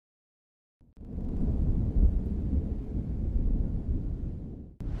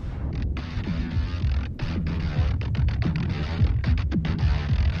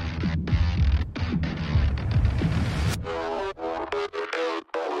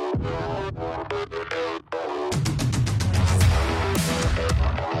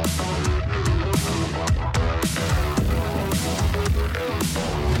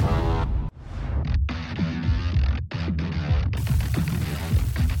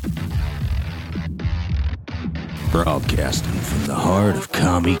Broadcasting from the heart of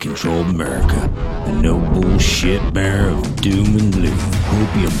commie-controlled America, the no bullshit bearer of doom and gloom,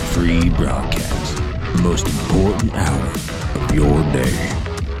 opium-free broadcast, the most important hour of your day.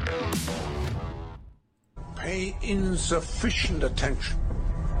 Pay insufficient attention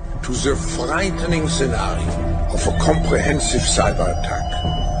to the frightening scenario of a comprehensive cyber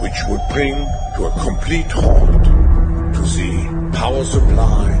attack, which would bring to a complete halt to the power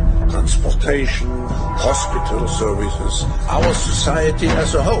supply, transportation, hospital services, our society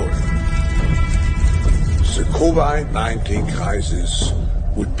as a whole. The COVID-19 crisis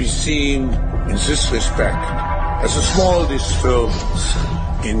would be seen in this respect as a small disturbance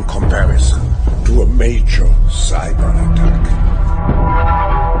in comparison to a major cyber attack.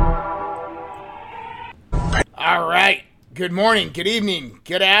 All right. Good morning, good evening,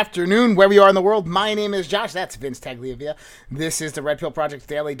 good afternoon, wherever you are in the world. My name is Josh. That's Vince Tagliavia. This is the Red Pill Project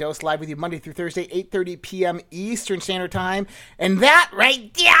Daily Dose, live with you Monday through Thursday, 8:30 p.m. Eastern Standard Time. And that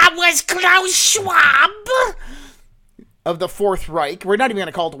right there was Klaus Schwab of the Fourth Reich. We're not even going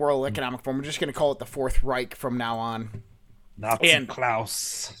to call it the World Economic Forum. We're just going to call it the Fourth Reich from now on. Nazi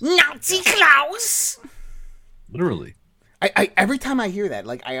Klaus. Nazi Klaus! Literally. I every time I hear that,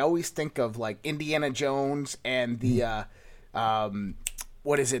 like, I always think of, like, Indiana Jones and the...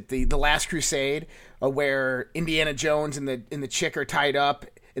 what is it? The Last Crusade, where Indiana Jones and the chick are tied up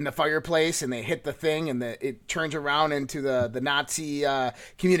in the fireplace, and they hit the thing, and it turns around into the Nazi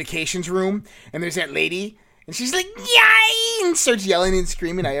communications room, and there's that lady, and she's like, "Yay!" and starts yelling and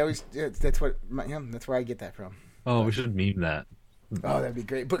screaming. That's where I get that from. Oh, we should meme that. Oh, that'd be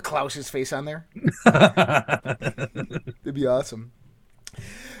great. Put Klaus's face on there. That'd be awesome.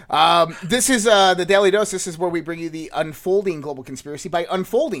 This is the Daily Dose. This is where we bring you the unfolding global conspiracy by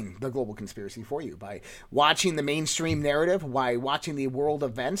unfolding the global conspiracy for you, by watching the mainstream narrative, by watching the world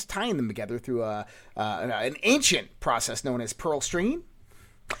events, tying them together through an ancient process known as pearl stringing.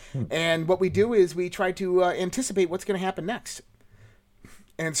 And what we do is we try to anticipate what's going to happen next.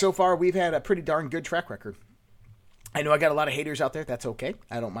 And so far, we've had a pretty darn good track record. I know I got a lot of haters out there. That's okay.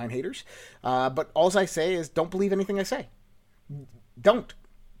 I don't mind haters. But all I say is don't believe anything I say. Don't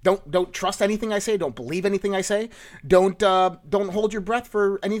trust anything I say. Don't believe anything I say. Don't hold your breath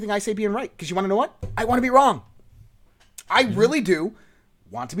for anything I say being right. Because you want to know what? I want to be wrong. I really do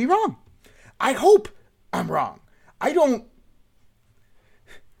want to be wrong. I hope I'm wrong. I don't.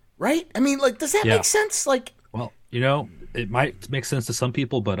 Right? I mean, like, does that make sense? Like, well, it might make sense to some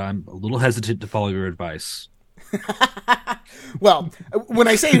people, but I'm a little hesitant to follow your advice. Well, when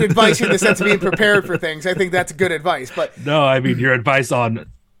I say advice in the sense of being prepared for things, I think that's good advice. But no, I mean your advice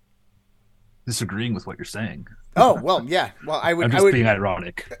on disagreeing with what you're saying. Oh, well, yeah. Well, I would. I'm just being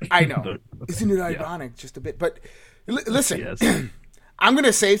ironic. I know. Isn't it ironic? Just a bit. But listen, yes. I'm going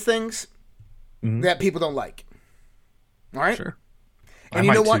to say things that people don't like. All right? Sure. And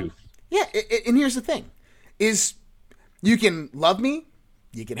you know what? Too. Yeah, and here's the thing. Is you can love me,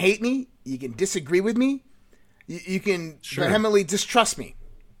 you can hate me, you can disagree with me, you can vehemently distrust me.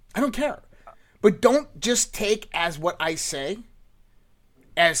 I don't care. But don't just take as what I say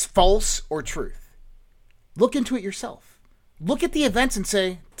as false or truth. Look into it yourself. Look at the events and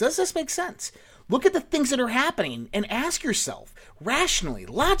say, does this make sense? Look at the things that are happening and ask yourself, rationally,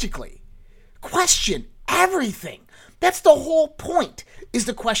 logically, question everything. That's the whole point, is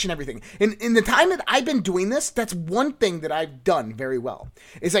to question everything. And in the time that I've been doing this, that's one thing that I've done very well,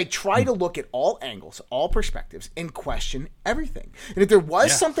 is I try to look at all angles, all perspectives, and question everything. And if there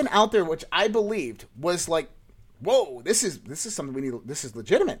was something out there which I believed was like, whoa, this is something we need, this is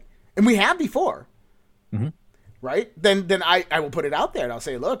legitimate, and we have before, right? Then I will put it out there, and I'll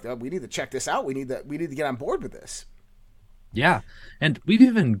say, look, we need to check this out. We need to get on board with this. Yeah, and we've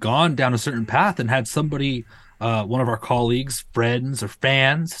even gone down a certain path and had somebody... one of our colleagues, friends, or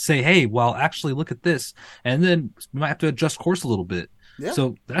fans say, hey, well, actually, look at this. And then we might have to adjust course a little bit. Yeah.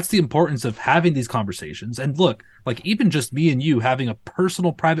 So that's the importance of having these conversations. And look, like even just me and you having a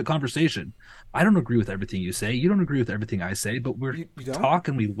personal, private conversation, I don't agree with everything you say. You don't agree with everything I say, but we talk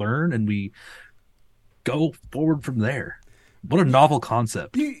and we learn and we go forward from there. What a novel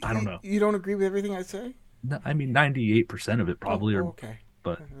concept. I don't know. You don't agree with everything I say? No, I mean, 98% of it probably. Okay.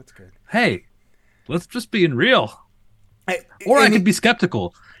 But that's good. Hey. Let's just being real. I could be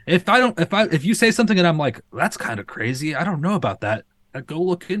skeptical. If you say something and I'm like, that's kind of crazy, I don't know about that, I go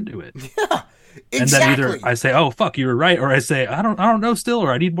look into it. Yeah. Exactly. And then either I say, "Oh fuck, you were right," or I say, "I don't know still,"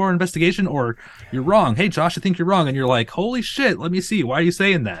 or "I need more investigation," or "You're wrong." "Hey Josh, I think you're wrong," and you're like, "Holy shit, let me see. Why are you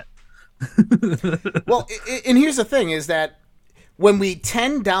saying that?" Well, and here's the thing: is that when we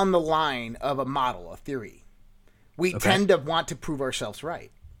tend down the line of a model, a theory, we tend to want to prove ourselves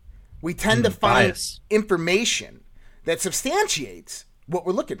right. We tend to find information that substantiates what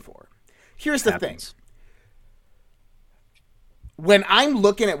we're looking for. Here's the thing. When I'm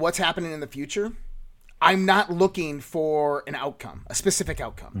looking at what's happening in the future, I'm not looking for an outcome, a specific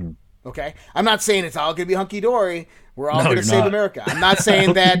outcome. Okay? I'm not saying it's all going to be hunky-dory. We're all going to save America. I'm not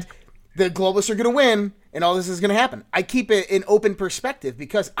saying that the globalists are going to win and all this is going to happen. I keep it in open perspective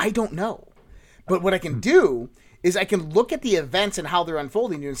because I don't know. But what I can do is I can look at the events and how they're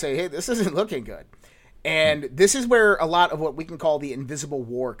unfolding and say, hey, this isn't looking good. And this is where a lot of what we can call the invisible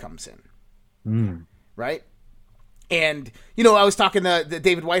war comes in. Right? And, you know, I was talking to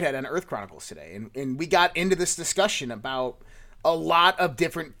David Whitehead on Earth Chronicles today, and we got into this discussion about a lot of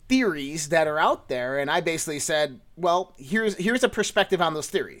different theories that are out there. And I basically said, well, here's a perspective on those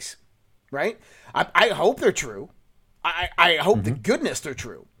theories, right? I hope they're true. I hope to goodness they're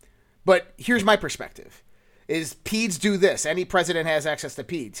true. But here's my perspective. Is PEDS do this? Any president has access to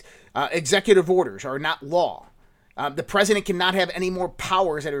PEDS. Executive orders are not law. The president cannot have any more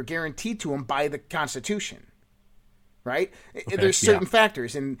powers that are guaranteed to him by the Constitution. Right? Okay, there's certain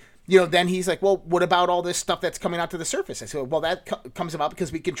factors. And, you know, then he's like, well, what about all this stuff that's coming out to the surface? I said, well, that comes about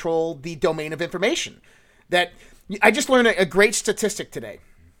because we control the domain of information. That I just learned a great statistic today.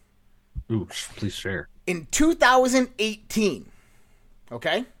 Ooh, please share. In 2018,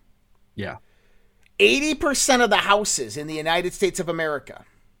 okay? Yeah. 80% of the houses in the United States of America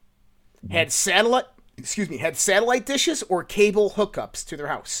had satellite dishes or cable hookups to their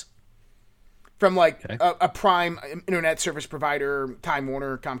house. From like a prime internet service provider, Time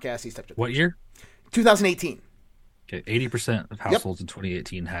Warner, Comcast, these types of things. What year? 2018. Okay, 80% of households in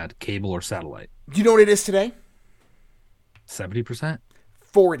 2018 had cable or satellite. Do you know what it is today? 70%?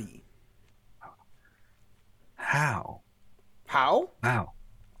 40. How? How?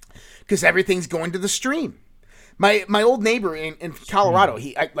 Because everything's going to the stream. My old neighbor in Colorado,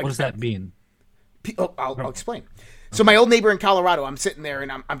 what does that mean? I'll explain. So my old neighbor in Colorado, I'm sitting there and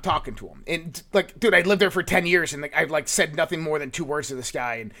I'm talking to him, and like, dude, I lived there for 10 years, and I've like said nothing more than 2 words to this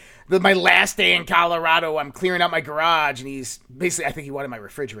guy. And my last day in Colorado, I'm clearing out my garage, and he's basically, I think he wanted my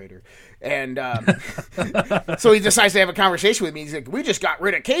refrigerator, and so he decides to have a conversation with me. He's like, we just got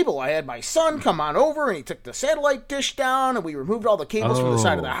rid of cable. I had my son come on over, and he took the satellite dish down, and we removed all the cables from the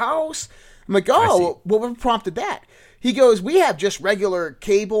side of the house. I'm like, oh, what prompted that? He goes, we have just regular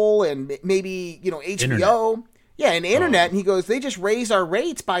cable and maybe, you know, HBO. Internet. Yeah, and internet, and he goes, they just raised our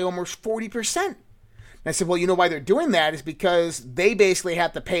rates by almost 40%. And I said, well, you know why they're doing that is because they basically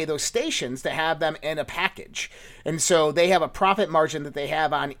have to pay those stations to have them in a package. And so they have a profit margin that they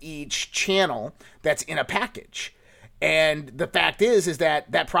have on each channel that's in a package. And the fact is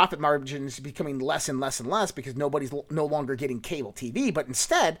that profit margin is becoming less and less and less because nobody's no longer getting cable TV. But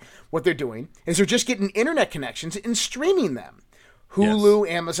instead, what they're doing is they're just getting internet connections and streaming them. Hulu,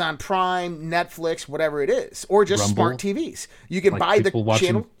 Amazon Prime, Netflix, whatever it is, or just Rumble, smart TVs. You can buy the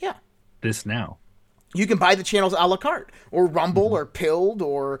channel. Yeah, this now. You can buy the channels a la carte, or Rumble, or Pilled,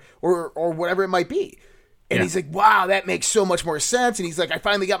 or whatever it might be. And he's like, "Wow, that makes so much more sense." And he's like, "I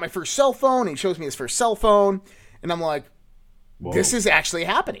finally got my first cell phone." And he shows me his first cell phone, and I'm like, whoa. This is actually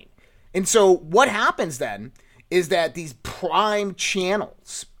happening. And so what happens then is that these prime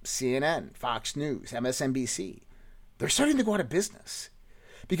channels, CNN, Fox News, MSNBC, they're starting to go out of business.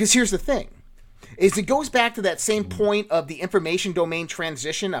 Because here's the thing, is it goes back to that same point of the information domain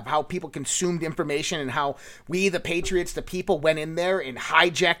transition of how people consumed information and how we, the patriots, the people, went in there and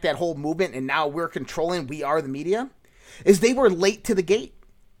hijacked that whole movement, and now we're controlling, we are the media, is they were late to the gate.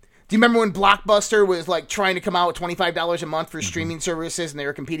 Do you remember when Blockbuster was like trying to come out with $25 a month for streaming services, and they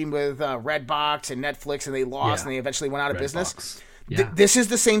were competing with Redbox and Netflix, and they lost, and they eventually went out of business? Yeah. This is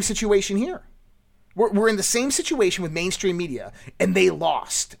the same situation here. We're in the same situation with mainstream media, and they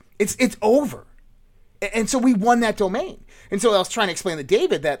lost. It's over. And so we won that domain. And so I was trying to explain to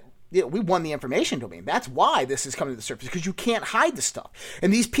David that, you know, we won the information domain. That's why this is coming to the surface, because you can't hide the stuff.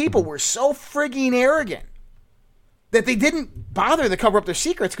 And these people were so frigging arrogant that they didn't bother to cover up their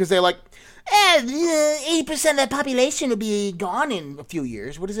secrets, because they're like, 80% of the population will be gone in a few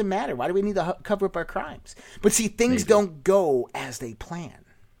years. What does it matter? Why do we need to cover up our crimes? But see, things don't go as they plan.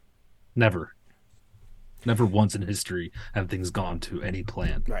 Never once in history have things gone to any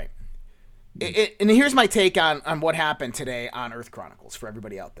plan. Right. And here's my take on what happened today on Earth Chronicles for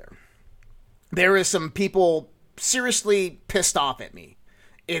everybody out there. There is some people seriously pissed off at me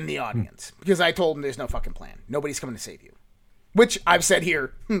in the audience because I told him there's no fucking plan. Nobody's coming to save you, which I've said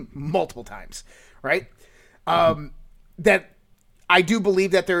here multiple times, right? That I do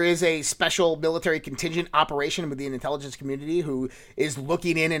believe that there is a special military contingent operation within the intelligence community who is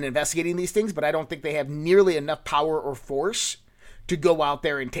looking in and investigating these things, but I don't think they have nearly enough power or force to go out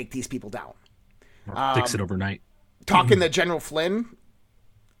there and take these people down. Or fix it overnight. Talking to General Flynn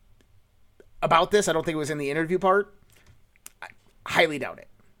about this, I don't think it was in the interview part. I highly doubt it.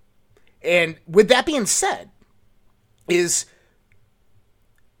 And with that being said, is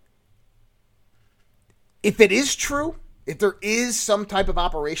if it is true, if there is some type of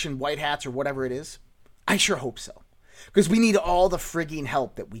operation, white hats or whatever it is, I sure hope so. Because we need all the frigging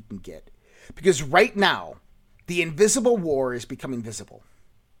help that we can get. Because right now, the invisible war is becoming visible.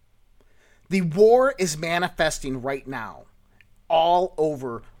 The war is manifesting right now all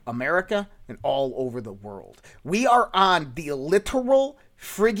over America and all over the world. We are on the literal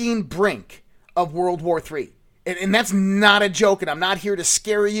frigging brink of World War III. And that's not a joke, and I'm not here to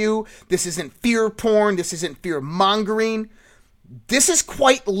scare you. This isn't fear porn. This isn't fear mongering. This is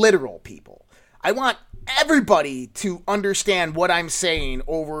quite literal, people. I want everybody to understand what I'm saying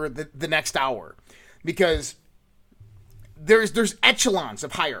over the next hour, because there's echelons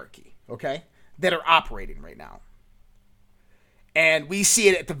of hierarchy, okay, that are operating right now. And we see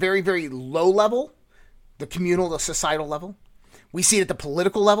it at the very, very low level, the communal, the societal level. We see it at the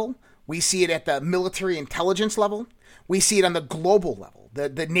political level. We see it at the military intelligence level. We see it on the global level,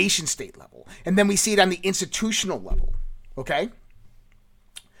 the nation state level. And then we see it on the institutional level, okay?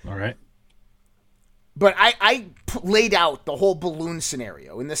 All right. But I laid out the whole balloon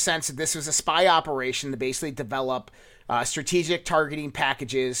scenario in the sense that this was a spy operation to basically develop strategic targeting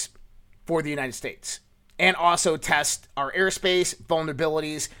packages for the United States and also test our airspace,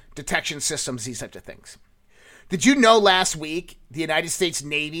 vulnerabilities, detection systems, these types of things. Did you know last week the United States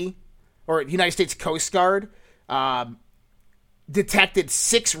Navy or the United States Coast Guard detected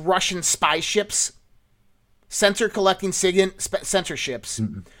 6 Russian spy ships, sensor collecting sensor ships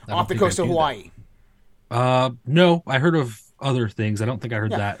off the coast of Hawaii? No, I heard of other things. I don't think I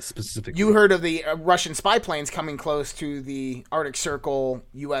heard that specifically. You heard of the Russian spy planes coming close to the Arctic Circle,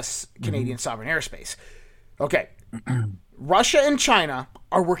 U.S. Canadian sovereign airspace. Okay. Russia and China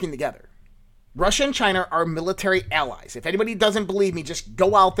are working together. Russia and China are military allies. If anybody doesn't believe me, just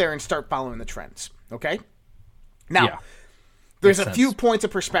go out there and start following the trends. Okay? Now, there's a few points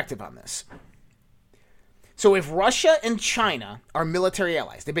of perspective on this. So if Russia and China are military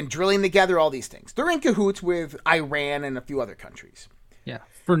allies, they've been drilling together all these things. They're in cahoots with Iran and a few other countries. Yeah.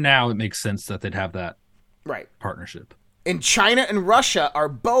 For now, it makes sense that they'd have that partnership. And China and Russia are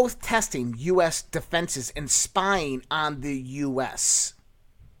both testing U.S. defenses and spying on the U.S.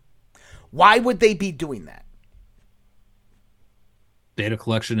 Why would they be doing that? Data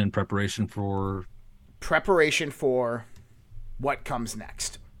collection and preparation for what comes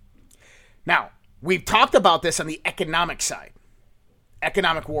next. Now, we've talked about this on the economic side,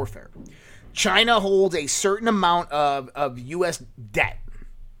 economic warfare. China holds a certain amount of U.S. debt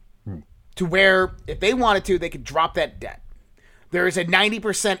to where if they wanted to, they could drop that debt. There is a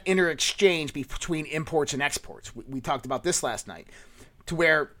 90% inter-exchange between imports and exports. We talked about this last night, to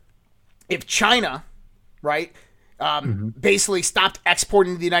where if China, right, basically stopped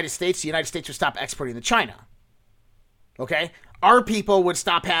exporting to the United States would stop exporting to China. Okay? Our people would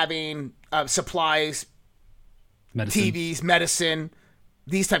stop having supplies, TVs, medicine,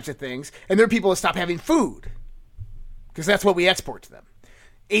 these types of things. And their people would stop having food because that's what we export to them.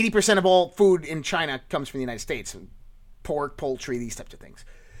 80% of all food in China comes from the United States. Pork, poultry, these types of things.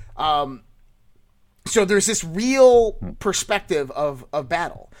 So there's this real perspective of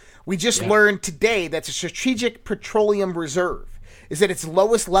battle. We just learned today that the Strategic Petroleum Reserve is at its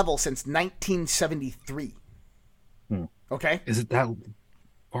lowest level since 1973. Okay? Is it that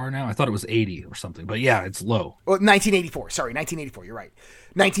far now? I thought it was 80 or something. But yeah, it's low. Well, 1984. Sorry, 1984. You're right.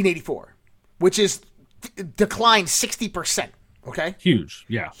 1984, which is declined 60%. Okay? Huge.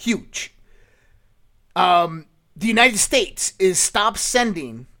 Yeah. Huge. The United States is stopped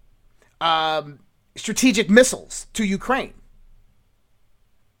sending strategic missiles to Ukraine.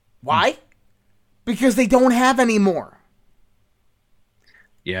 Why? Because they don't have any more.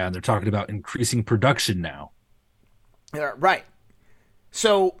 Yeah, and they're talking about increasing production now. Right.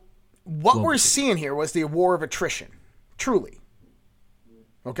 So what we're seeing here was the war of attrition. Truly.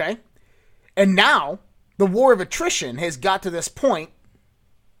 Okay? And now the war of attrition has got to this point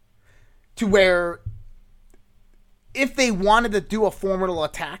to where if they wanted to do a formidable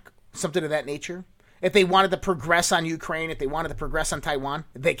attack, something of that nature, if they wanted to progress on Ukraine, if they wanted to progress on Taiwan,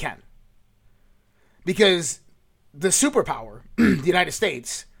 they can. Because the superpower, the United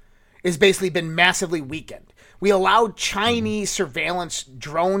States, has basically been massively weakened. We allowed Chinese surveillance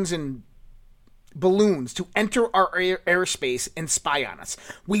drones and balloons to enter our airspace and spy on us.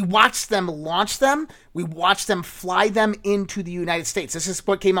 We watched them launch them. We watched them fly them into the United States. This is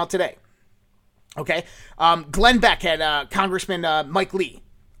what came out today. Okay. Glenn Beck had Congressman Mike Lee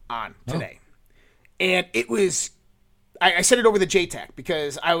on today. And it was, I said it over the JTAC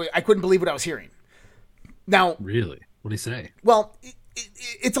because I couldn't believe what I was hearing. Now, really? What did he say? Well,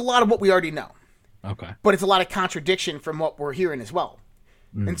 it's a lot of what we already know. Okay. But it's a lot of contradiction from what we're hearing as well.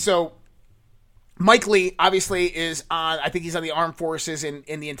 And so Mike Lee obviously is on, I think he's on the Armed Forces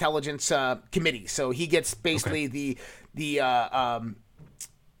in the Intelligence Committee. So he gets basically the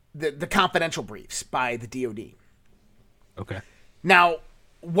confidential briefs by the DOD. Okay. Now,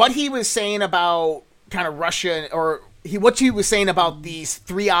 what he was saying about kind of Russia, what he was saying about these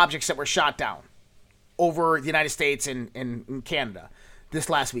 3 objects that were shot down over the United States and Canada this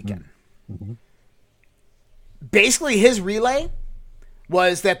last weekend. Mm-hmm. Basically, his relay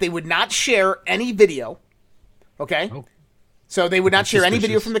was that they would not share any video. Okay? Oh. So they would not share any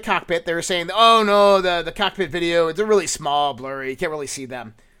video from the cockpit. They were saying, oh, no, the cockpit video, they're really small, blurry. You can't really see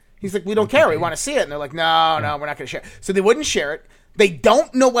them. He's like, we don't care. We want to see it. And they're like, no, we're not going to share it. So they wouldn't share it. They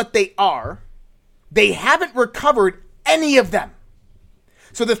don't know what they are. They haven't recovered any of them.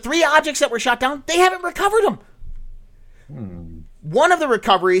 So the 3 objects that were shot down, they haven't recovered them. One of the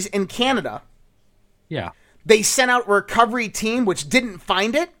recoveries in Canada, they sent out a recovery team which didn't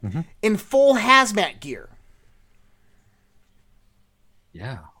find it in full hazmat gear.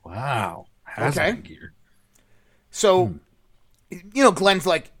 Yeah. Wow. Hazmat gear. So, Glenn's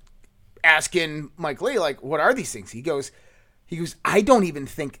like asking Mike Lee, like, what are these things? He goes, I don't even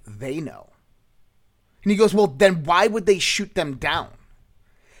think they know. And he goes, well, then why would they shoot them down?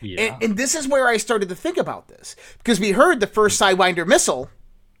 Yeah. And this is where I started to think about this. Because we heard the first Sidewinder missile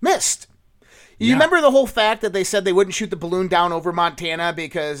missed. You remember the whole fact that they said they wouldn't shoot the balloon down over Montana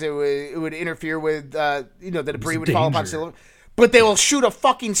because it would interfere with, the debris would fall upon Silver. But they will shoot a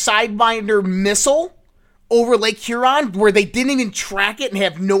fucking Sidewinder missile over Lake Huron where they didn't even track it and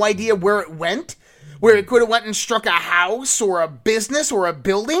have no idea where it went? Where it could have went and struck a house or a business or a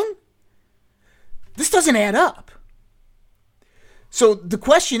building? This doesn't add up. So the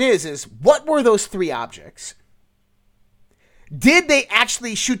question is what were those 3 objects? Did they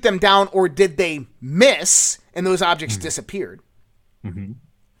actually shoot them down or did they miss and those objects disappeared? Mm-hmm.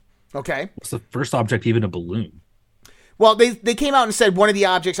 Okay. Was the first object even a balloon? Well, they came out and said one of the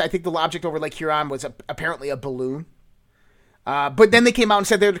objects, I think the object over Lake Huron was apparently a balloon. But then they came out and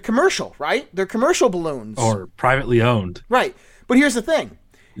said they're commercial, right? They're commercial balloons. Or privately owned. Right. But here's the thing.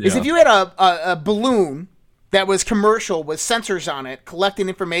 Is if you had a balloon that was commercial with sensors on it collecting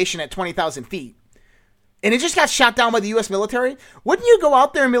information at 20,000 feet, and it just got shot down by the U.S. military, wouldn't you go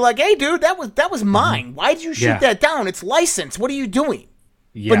out there and be like, hey, dude, that was mine. Why did you shoot that down? It's licensed. What are you doing?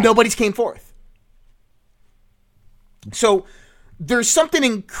 Yeah. But nobody's came forth. So there's something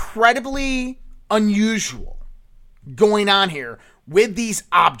incredibly unusual going on here with these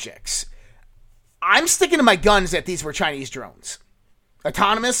objects. I'm sticking to my guns that these were Chinese drones.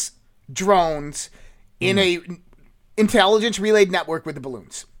 Autonomous drones in a intelligence relayed network with the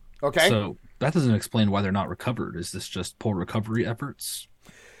balloons. Okay? So that doesn't explain why they're not recovered. Is this just poor recovery efforts?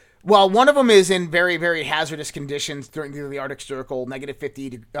 Well, one of them is in very, very hazardous conditions during the Arctic Circle, negative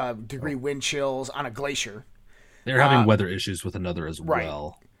 50 degree wind chills on a glacier. They're having weather issues with another as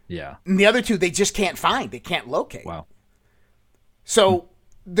well. Yeah. And the other 2, they just can't find. They can't locate. Wow. So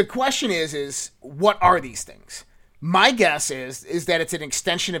the question is what are these things? My guess is that it's an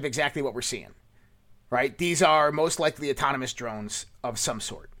extension of exactly what we're seeing, right? These are most likely autonomous drones of some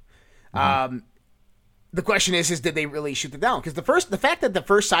sort. Mm-hmm. The question is did they really shoot them down? Because the fact that the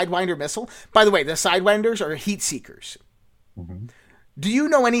first Sidewinder missile, by the way, the Sidewinders are heat seekers. Mm-hmm. Do you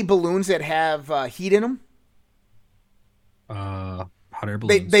know any balloons that have heat in them? Hot air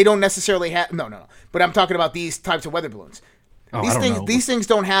balloons. They don't necessarily have no. But I'm talking about these types of weather balloons. Oh, these things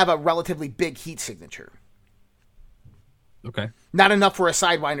don't have a relatively big heat signature. Okay. Not enough for a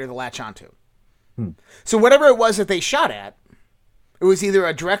Sidewinder to latch onto. So whatever it was that they shot at, it was either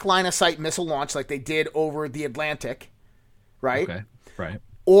a direct line of sight missile launch like they did over the Atlantic, right? Okay, right.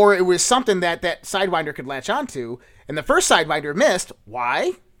 Or it was something that Sidewinder could latch onto, and the first Sidewinder missed.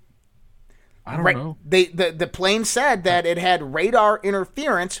 Why? I don't know. The plane said that it had radar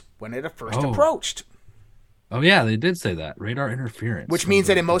interference when it first approached. Oh, yeah, they did say that. Radar interference. Which means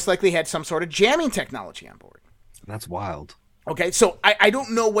that it most likely had some sort of jamming technology on board. That's wild. Okay, so I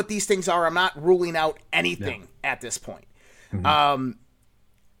don't know what these things are. I'm not ruling out anything at this point. Mm-hmm.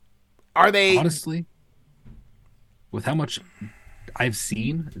 Are they... Honestly, with how much I've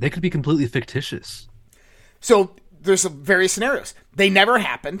seen, they could be completely fictitious. So there's some various scenarios. They never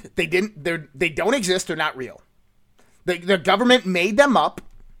happened. They didn't. They don't exist. They're not real. The government made them up,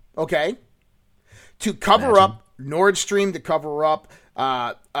 okay, to cover up Nord Stream, to cover up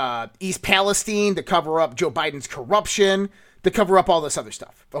East Palestine, to cover up Joe Biden's corruption, to cover up all this other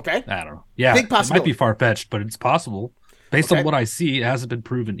stuff. Okay, I don't know. Yeah, big possibility. It might be far fetched, but it's possible based on what I see. It hasn't been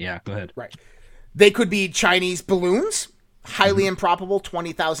proven. Yeah, go ahead. Right. They could be Chinese balloons. Highly improbable,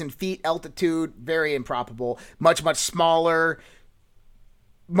 20,000 feet altitude, very improbable, much, much smaller,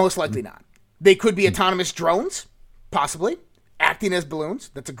 most likely not. They could be autonomous drones, possibly, acting as balloons.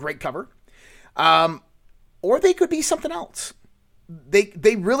 That's a great cover. Or they could be something else.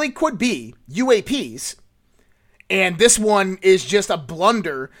 They really could be UAPs, and this one is just a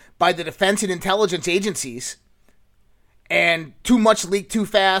blunder by the defense and intelligence agencies, and too much leaked too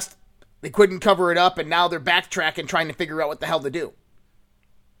fast. They couldn't cover it up, and now they're backtracking, trying to figure out what the hell to do.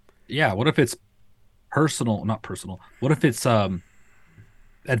 Yeah, what if it's not personal? What if it's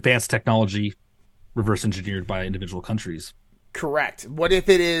advanced technology reverse engineered by individual countries? Correct. What if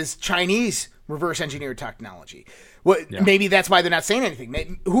it is Chinese reverse engineered technology? Maybe that's why they're not saying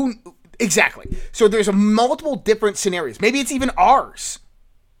anything. Who exactly? So there's multiple different scenarios. Maybe it's even ours.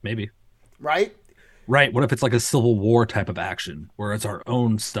 Maybe. Right? Right. What if it's like a Civil War type of action where it's our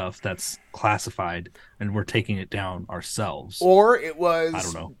own stuff that's classified and we're taking it down ourselves? Or it was, I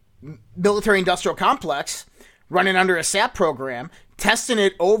don't know, military industrial complex running under a SAP program, testing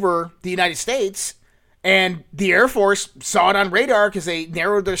it over the United States, and the Air Force saw it on radar because they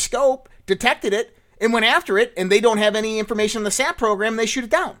narrowed their scope, detected it, and went after it, and they don't have any information on the SAP program, and they shoot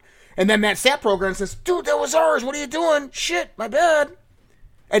it down. And then that SAP program says, dude, that was ours. What are you doing? Shit, my bad.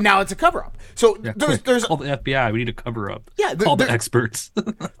 And now it's a cover-up. So there's call the FBI. We need to cover up. Yeah, call the experts.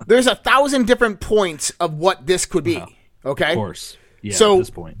 There's 1,000 different points of what this could be. Okay, of course. Yeah. So, at this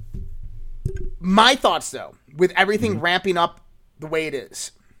point, my thoughts, though, with everything ramping up the way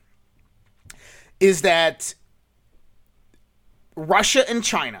it is that Russia and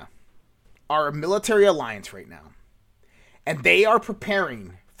China are a military alliance right now, and they are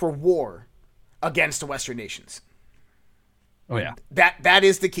preparing for war against the Western nations. Oh, yeah. That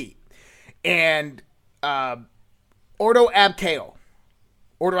is the key. And Ordo Ab Chaos,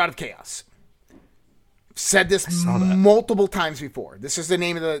 Order Out of Chaos, said this multiple times before. This is the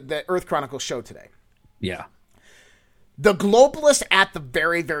name of the Earth Chronicles show today. Yeah. The globalists at the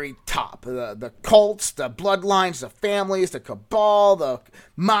very, very top, the cults, the bloodlines, the families, the cabal, the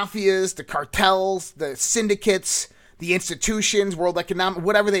mafias, the cartels, the syndicates, the institutions, World Economic,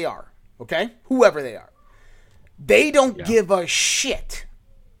 whatever they are, okay? Whoever they are. They don't give a shit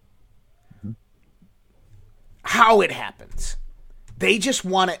how it happens. They just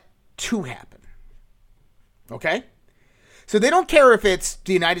want it to happen. Okay? So they don't care if it's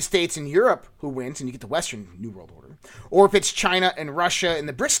the United States and Europe who wins and you get the Western New World Order, or if it's China and Russia and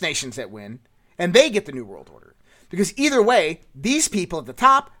the BRICS nations that win and they get the New World Order. Because either way, these people at the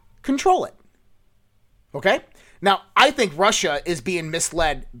top control it. Okay? Now, I think Russia is being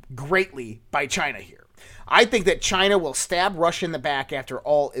misled greatly by China here. I think that China will stab Russia in the back after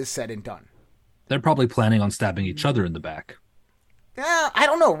all is said and done. They're probably planning on stabbing each other in the back. I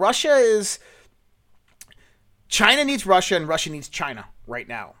don't know. China needs Russia and Russia needs China right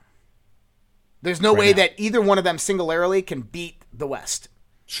now. There's no way that either one of them singularly can beat the West.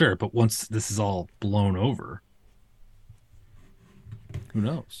 Sure, but once this is all blown over, who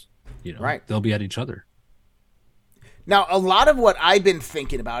knows? Right. They'll be at each other. Now, a lot of what I've been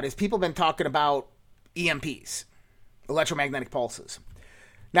thinking about is people have been talking about EMPs, electromagnetic pulses.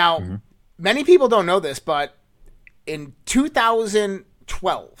 Now, many people don't know this, but in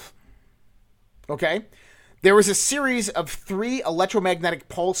 2012, okay, there was a series of 3 electromagnetic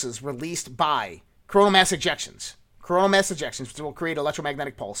pulses released by coronal mass ejections. Coronal mass ejections, which will create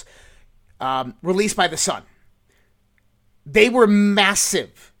electromagnetic pulse, released by the sun. They were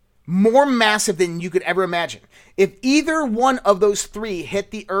massive, more massive than you could ever imagine. If either one of those 3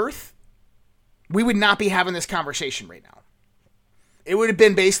 hit the Earth, we would not be having this conversation right now. It would have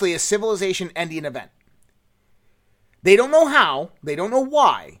been basically a civilization-ending event. They don't know how. They don't know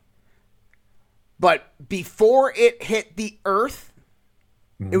why. But before it hit the Earth,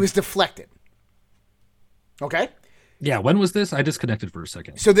 it was deflected. Okay? Yeah, when was this? I disconnected for a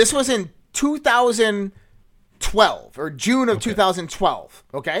second. So this was in 2012, or June of 2012,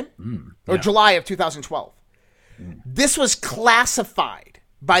 okay? Or July of 2012. This was classified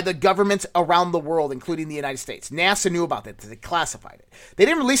by the governments around the world, including the United States. NASA knew about it. They classified it. They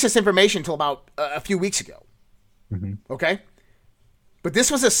didn't release this information until about a few weeks ago. Okay? But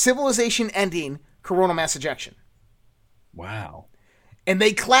this was a civilization-ending coronal mass ejection. Wow. And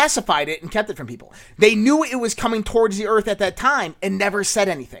they classified it and kept it from people. They knew it was coming towards the Earth at that time and never said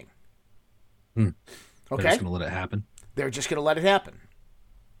anything. Okay? They're just going to let it happen? They're just going to let it happen.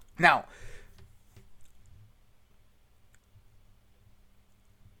 Now,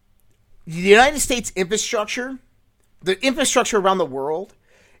 the United States infrastructure, the infrastructure around the world,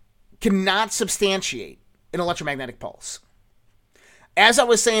 cannot substantiate an electromagnetic pulse. As I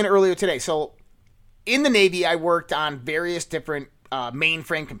was saying earlier today, so in the Navy, I worked on various different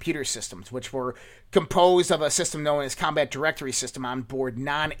mainframe computer systems, which were composed of a system known as Combat Directory System on board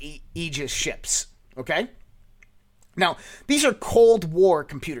non-Aegis ships. Okay? Now, these are Cold War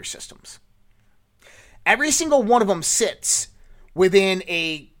computer systems. Every single one of them sits within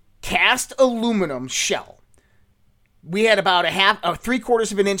a cast aluminum shell. We had about a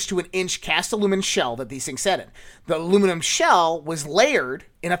 3/4 of an inch to an inch cast aluminum shell that these things sat in. The aluminum shell was layered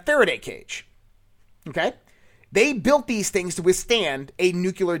in a Faraday cage. Okay? They built these things to withstand a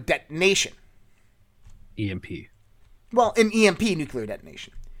nuclear detonation. EMP. Well, an EMP nuclear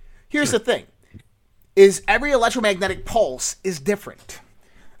detonation. Here's the thing. Is every electromagnetic pulse is different.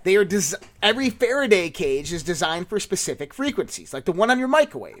 They are every Faraday cage is designed for specific frequencies. Like the one on your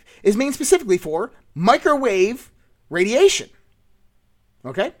microwave is made specifically for microwave radiation.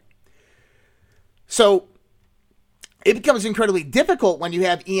 Okay? So it becomes incredibly difficult when you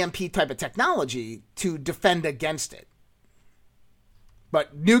have EMP type of technology to defend against it.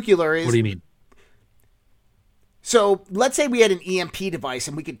 But nuclear is... What do you mean? So let's say we had an EMP device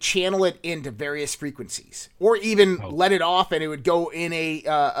and we could channel it into various frequencies, or even let it off and it would go in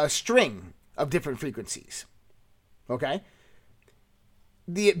a string of different frequencies. Okay?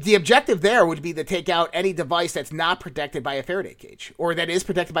 The objective there would be to take out any device that's not protected by a Faraday cage, or that is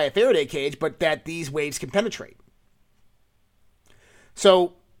protected by a Faraday cage, but that these waves can penetrate.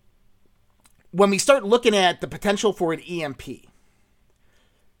 So when we start looking at the potential for an EMP,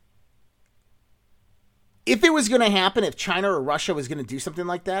 if it was going to happen, if China or Russia was going to do something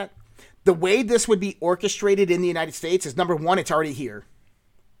like that, the way this would be orchestrated in the United States is, number one, it's already here.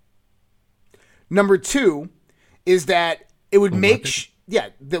 Number two is that it would make...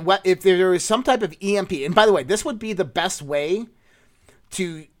 if there is some type of EMP... And by the way, this would be the best way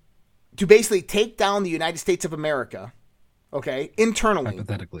to basically take down the United States of America, okay, internally.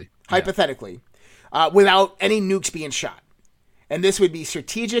 Hypothetically. Without any nukes being shot. And this would be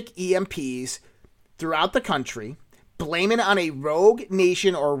strategic EMPs throughout the country, blame it on a rogue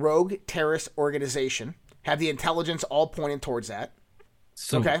nation or rogue terrorist organization, have the intelligence all pointed towards that.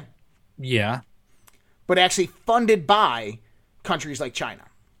 So, okay? Yeah. But actually funded by countries like China.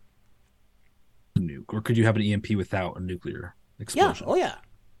 Nuke. Or could you have an EMP without a nuclear explosion? Yeah. Oh, yeah.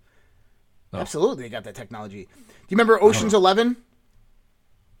 Oh. Absolutely. They got that technology. Do you remember Ocean's 11?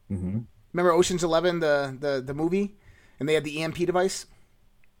 Mm-hmm. Remember Ocean's 11, the movie? And they had the EMP device?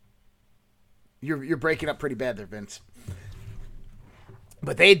 You're breaking up pretty bad there, Vince.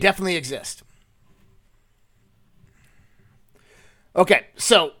 But they definitely exist. Okay,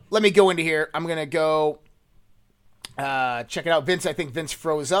 so let me go into here. I'm going to go check it out. Vince, I think Vince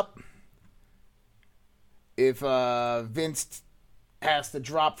froze up. If Vince has to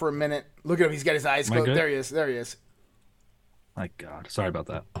drop for a minute. Look at him. He's got his eyes closed. There he is. There he is. My God. Sorry about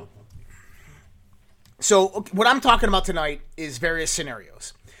that. So what I'm talking about tonight is various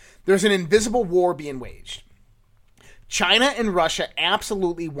scenarios. There's an invisible war being waged. China and Russia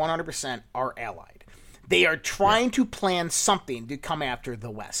absolutely 100% are allied. They are trying to plan something to come after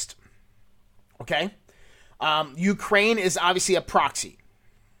the West. Okay? Ukraine is obviously a proxy.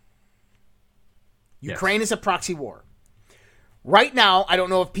 Ukraine is a proxy war. Right now, I don't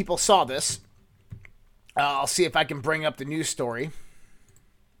know if people saw this. I'll see if I can bring up the news story.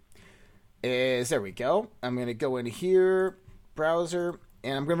 There we go. I'm going to go in here, browser,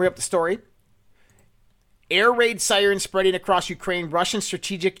 and I'm going to bring up the story. Air raid siren spreading across Ukraine. Russian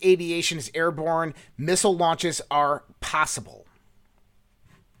strategic aviation is airborne. Missile launches are possible.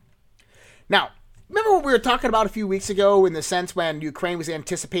 Now, remember what we were talking about a few weeks ago in the sense when Ukraine was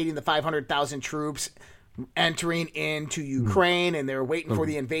anticipating the 500,000 troops entering into Ukraine and they were waiting for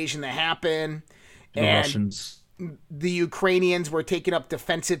the invasion to happen. And Russians. The Ukrainians were taking up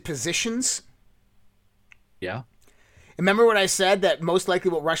defensive positions. Yeah. Remember what I said, that most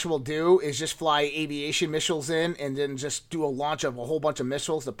likely what Russia will do is just fly aviation missiles in and then just do a launch of a whole bunch of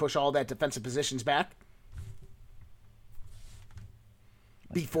missiles to push all that defensive positions back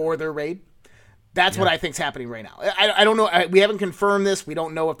before their raid? That's what I think's happening right now. I don't know. We haven't confirmed this. We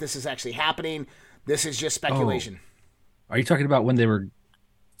don't know if this is actually happening. This is just speculation. Are you talking about when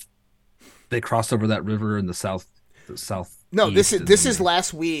they crossed over that river in the south? No, this is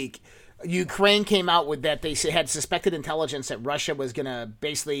last week. Ukraine came out with that they had suspected intelligence that Russia was going to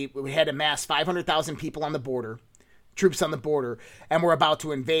basically had amassed 500,000 people on the border, troops on the border, and were about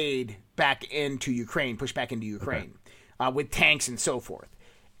to invade back into Ukraine, push back into Ukraine with tanks and so forth.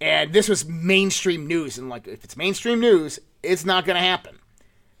 And this was mainstream news. And like, if it's mainstream news, it's not going to happen.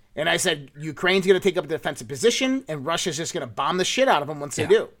 And I said, Ukraine's going to take up a defensive position, and Russia's just going to bomb the shit out of them once they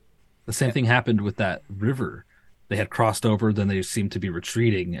do. The same thing happened with that river. They had crossed over, then they seemed to be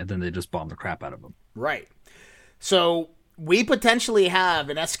retreating, and then they just bombed the crap out of them. Right. So we potentially have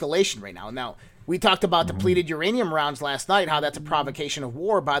an escalation right now. Now, we talked about depleted uranium rounds last night, how that's a provocation of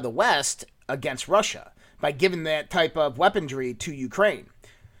war by the West against Russia by giving that type of weaponry to Ukraine.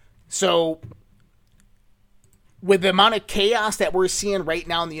 So with the amount of chaos that we're seeing right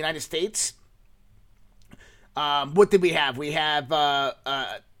now in the United States, what did we have? We have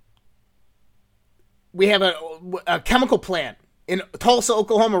a chemical plant in Tulsa,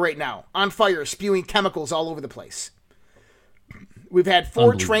 Oklahoma right now on fire, spewing chemicals all over the place. We've had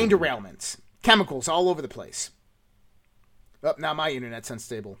 4 train derailments, chemicals all over the place. Oh, now my internet's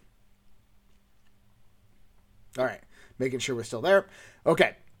unstable. All right, making sure we're still there.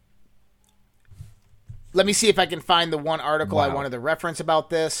 Okay. Let me see if I can find the one article I wanted to reference about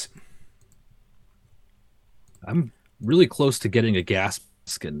this. I'm really close to getting a gas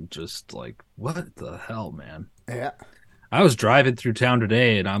mask and just like, what the hell, man? Yeah. I was driving through town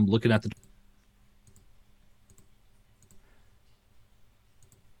today and I'm looking at the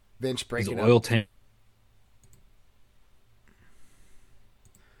Vince breaking oil up. tank.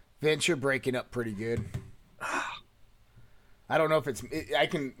 Vince, you're breaking up pretty good. I don't know if it's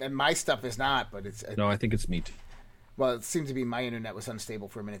and my stuff is not, but it's no. I think it's me too. Well, it seems to be my internet was unstable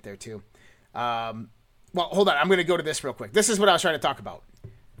for a minute there too. Well, hold on. I'm going to go to this real quick. This is what I was trying to talk about.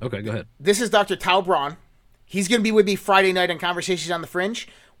 Okay, go ahead. This is Dr. Tao Braun. He's going to be with me Friday night on Conversations on the Fringe.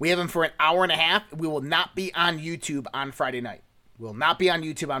 We have him for an hour and a half. We will not be on YouTube on Friday night.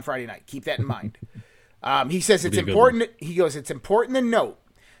 Keep that in mind. He says it's important. He goes, it's important to note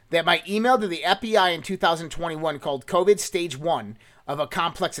that my email to the FBI in 2021 called COVID Stage 1 of a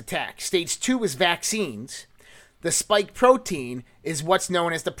complex attack. Stage 2 is vaccines. The spike protein is what's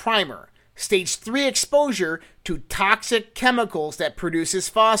known as the primer. Stage 3 exposure to toxic chemicals that produces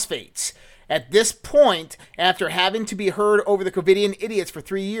phosphates. At this point, after having to be heard over the COVIDian idiots for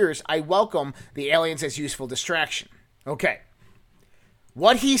 3 years, I welcome the aliens as useful distraction. Okay.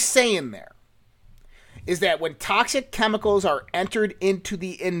 What he's saying there is that when toxic chemicals are entered into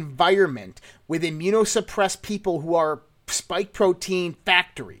the environment with immunosuppressed people who are spike protein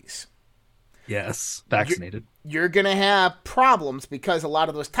factories. Yes, vaccinated. You're going to have problems because a lot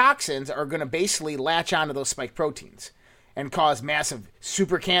of those toxins are going to basically latch onto those spike proteins and cause massive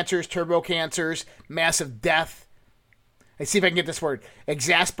super cancers, turbo cancers, massive death. Let's see if I can get this word.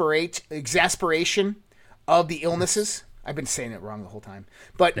 Exasperation of the illnesses. I've been saying it wrong the whole time.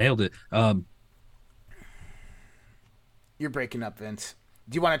 But nailed it. You're breaking up, Vince.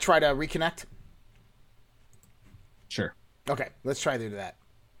 Do you want to try to reconnect? Sure. Okay, let's try to do that.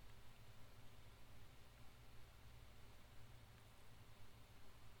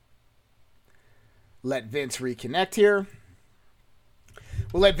 Let Vince reconnect here.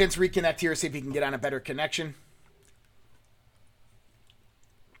 We'll let Vince reconnect here, see if he can get on a better connection.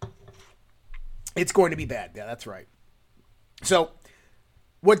 It's going to be bad. Yeah, that's right. So,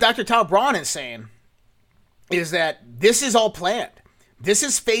 what Dr. Tao Braun is saying is that this is all planned. This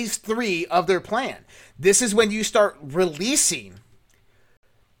is phase 3 of their plan. This is when you start releasing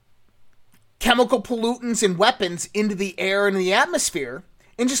chemical pollutants and weapons into the air and the atmosphere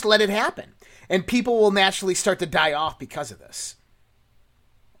and just let it happen. And people will naturally start to die off because of this.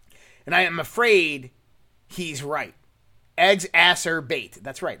 And I am afraid he's right. Exasperate.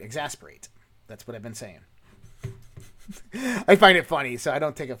 That's right, exasperate. That's what I've been saying. I find it funny, so I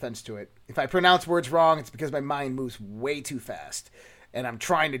don't take offense to it. If I pronounce words wrong, it's because my mind moves way too fast. And I'm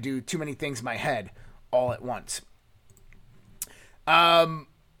trying to do too many things in my head all at once. But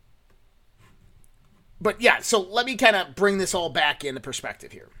yeah, so let me kind of bring this all back into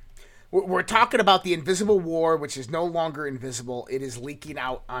perspective here. We're talking about the invisible war, which is no longer invisible. It is leaking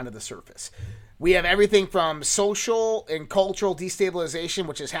out onto the surface. We have everything from social and cultural destabilization,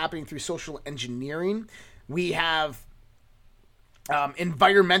 which is happening through social engineering. We have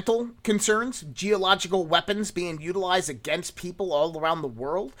environmental concerns, geological weapons being utilized against people all around the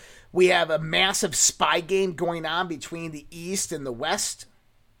world. We have a massive spy game going on between the East and the West.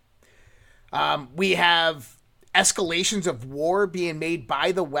 We have escalations of war being made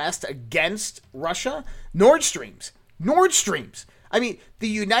by the West against Russia. Nord Streams. I mean, the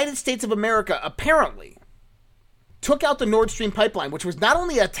United States of America apparently took out the Nord Stream pipeline, which was not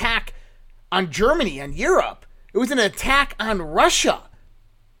only an attack on Germany, on Europe. It was an attack on Russia,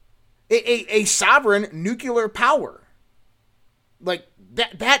 a sovereign nuclear power. Like,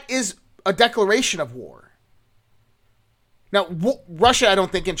 that is a declaration of war. Now, Russia, I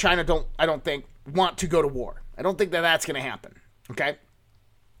don't think, and China I don't think, want to go to war. I don't think that's going to happen, okay?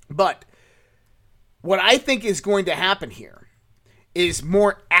 But what I think is going to happen here is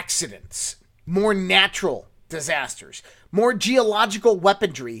more accidents, more natural disasters, more geological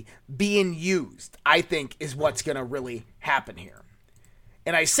weaponry being used, I think, is what's going to really happen here.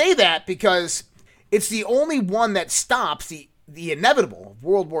 And I say that because it's the only one that stops the inevitable of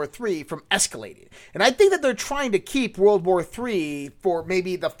World War III from escalating. And I think that they're trying to keep World War III for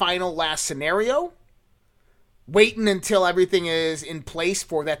maybe the final last scenario, waiting until everything is in place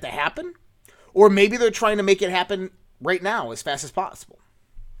for that to happen. Or maybe they're trying to make it happen right now as fast as possible.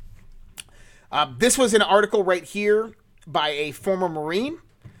 This was an article right here by a former Marine,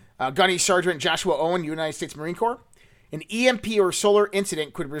 Gunny Sergeant Joshua Owen, United States Marine Corps. An EMP or solar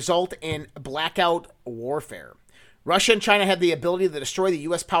incident could result in blackout warfare. Russia and China have the ability to destroy the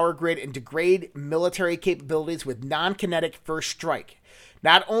U.S. power grid and degrade military capabilities with non-kinetic first strike,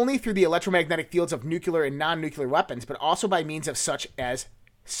 not only through the electromagnetic fields of nuclear and non-nuclear weapons, but also by means of such as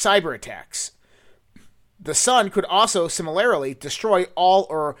cyber attacks. The sun could also similarly destroy all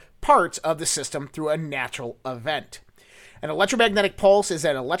or parts of the system through a natural event. An electromagnetic pulse is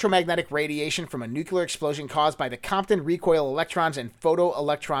an electromagnetic radiation from a nuclear explosion caused by the Compton recoil electrons and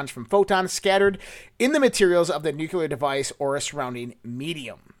photoelectrons from photons scattered in the materials of the nuclear device or a surrounding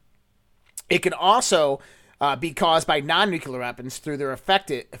medium. It can also be caused by non-nuclear weapons through their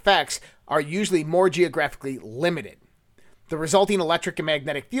effects are usually more geographically limited. The resulting electric and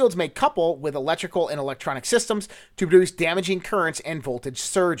magnetic fields may couple with electrical and electronic systems to produce damaging currents and voltage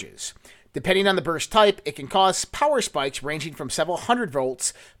surges. Depending on the burst type, it can cause power spikes ranging from several hundred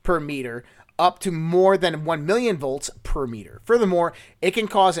volts per meter up to more than 1 million volts per meter. Furthermore, it can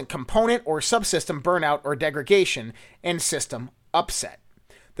cause a component or subsystem burnout or degradation and system upset.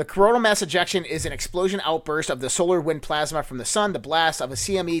 The coronal mass ejection is an explosion outburst of the solar wind plasma from the sun. The blast of a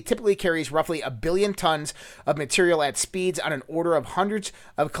CME typically carries roughly 1 billion tons of material at speeds on an order of hundreds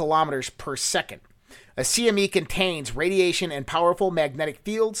of kilometers per second. A CME contains radiation and powerful magnetic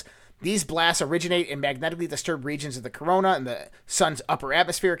fields. These blasts originate in magnetically disturbed regions of the corona and the sun's upper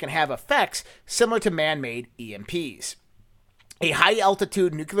atmosphere, can have effects similar to man-made EMPs. A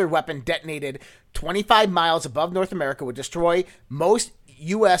high-altitude nuclear weapon detonated 25 miles above North America would destroy most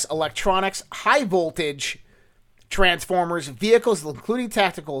U.S. electronics, high-voltage transformers, vehicles, including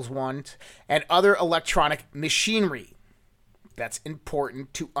tactical ones, and other electronic machinery. That's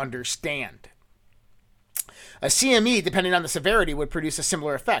important to understand. A CME, depending on the severity, would produce a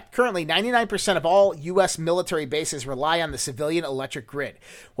similar effect. Currently, 99% of all U.S. military bases rely on the civilian electric grid.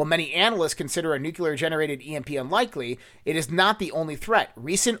 While many analysts consider a nuclear-generated EMP unlikely, it is not the only threat.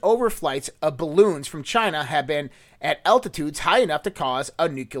 Recent overflights of balloons from China have been at altitudes high enough to cause a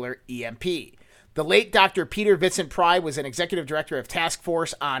nuclear EMP. The late Dr. Peter Vincent Pry was an executive director of Task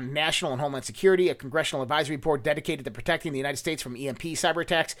Force on National and Homeland Security, a congressional advisory board dedicated to protecting the United States from EMP cyber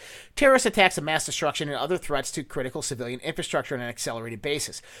attacks, terrorist attacks of mass destruction, and other threats to critical civilian infrastructure on an accelerated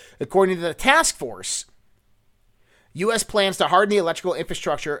basis. According to the task force, U.S. plans to harden the electrical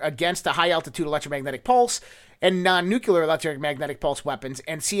infrastructure against the high-altitude electromagnetic pulse and non-nuclear electromagnetic pulse weapons,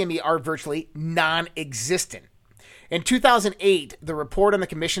 and CME are virtually non-existent. In 2008, the report on the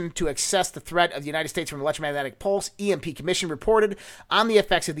Commission to Assess the Threat of the United States from Electromagnetic Pulse, EMP Commission, reported on the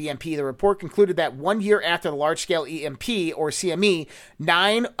effects of the EMP. The report concluded that 1 year after the large-scale EMP, or CME,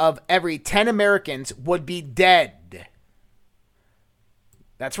 9 of every 10 Americans would be dead.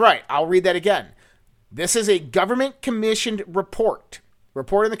 That's right. I'll read that again. This is a government-commissioned report.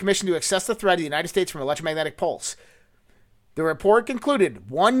 Report on the Commission to Assess the Threat of the United States from Electromagnetic Pulse. The report concluded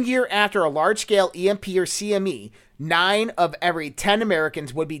 1 year after a large-scale EMP or CME, 9 of every 10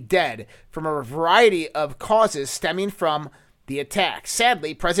 Americans would be dead from a variety of causes stemming from the attack.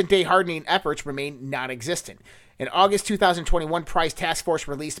 Sadly, present-day hardening efforts remain non-existent. In August 2021, Price Task Force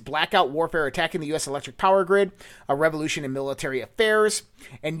released Blackout Warfare Attacking the U.S. Electric Power Grid, a Revolution in Military Affairs,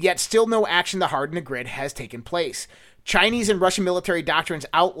 and yet still no action to harden the grid has taken place. Chinese and Russian military doctrines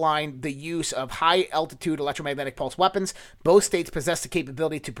outline the use of high-altitude electromagnetic pulse weapons. Both states possess the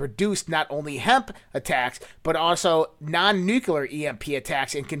capability to produce not only HEMP attacks, but also non-nuclear EMP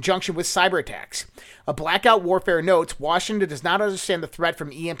attacks in conjunction with cyber attacks. A Blackout Warfare notes, Washington does not understand the threat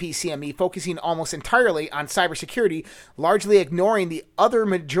from EMP-CME, focusing almost entirely on cybersecurity, largely ignoring the other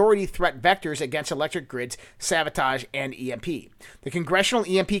majority threat vectors against electric grids, sabotage, and EMP. The Congressional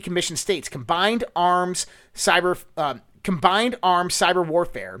EMP Commission states combined arms cyber Combined armed cyber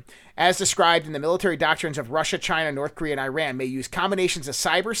warfare, as described in the military doctrines of Russia, China, North Korea, and Iran, may use combinations of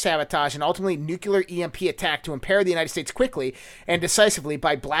cyber sabotage and ultimately nuclear EMP attack to impair the United States quickly and decisively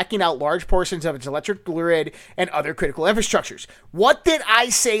by blacking out large portions of its electric grid and other critical infrastructures. What did I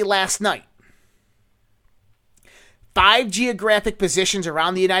say last night? 5 geographic positions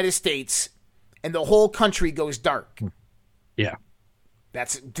around the United States, and the whole country goes dark. Yeah.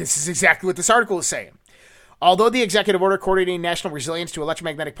 This is exactly what this article is saying. Although the executive order coordinating national resilience to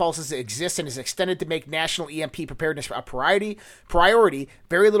electromagnetic pulses exists and is extended to make national EMP preparedness a priority,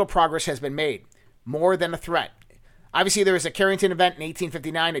 very little progress has been made. More than a threat. Obviously, there was a Carrington event in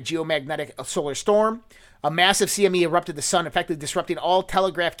 1859, a geomagnetic solar storm. A massive CME erupted the sun, effectively disrupting all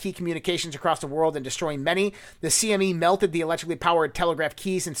telegraph key communications across the world and destroying many. The CME melted the electrically powered telegraph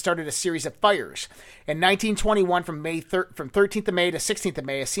keys and started a series of fires. In 1921, from 13th of May to 16th of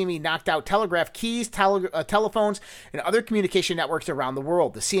May, a CME knocked out telegraph keys, telephones, and other communication networks around the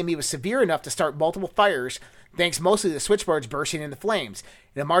world. The CME was severe enough to start multiple fires, thanks mostly to the switchboards bursting into flames.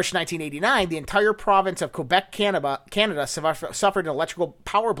 In March 1989, the entire province of Quebec, Canada suffered an electrical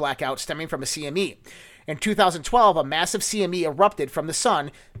power blackout stemming from a CME. In 2012, a massive CME erupted from the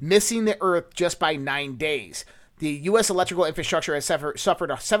sun, missing the Earth just by 9 days. The U.S. electrical infrastructure has suffered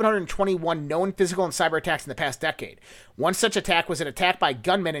 721 known physical and cyber attacks in the past decade. One such attack was an attack by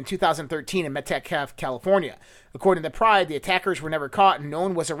gunmen in 2013 in Metcalfe, California. According to Pride, the attackers were never caught and no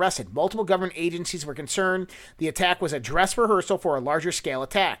one was arrested. Multiple government agencies were concerned. The attack was a dress rehearsal for a larger scale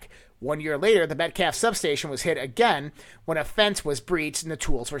attack. 1 year later, the Metcalfe substation was hit again when a fence was breached and the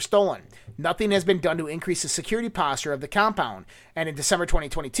tools were stolen. Nothing has been done to increase the security posture of the compound. And in December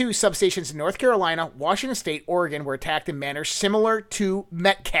 2022, substations in North Carolina, Washington State, Oregon were attacked in manners similar to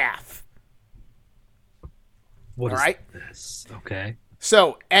Metcalfe. What All is right? this? Okay.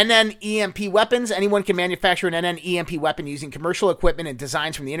 So, NN EMP weapons. Anyone can manufacture an NN EMP weapon using commercial equipment and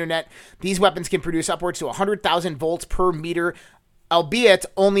designs from the internet. These weapons can produce upwards to 100,000 volts per meter, albeit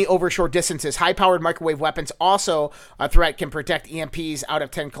only over short distances. High-powered microwave weapons, also a threat, can protect EMPs out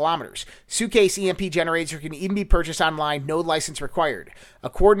of 10 kilometers. Suitcase EMP generator can even be purchased online, no license required. A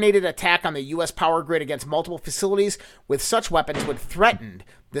coordinated attack on the U.S. power grid against multiple facilities with such weapons would threaten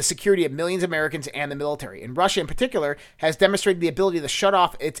the security of millions of Americans and the military. And Russia, in particular, has demonstrated the ability to shut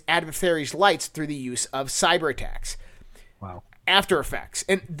off its adversaries' lights through the use of cyber attacks. Wow. After effects.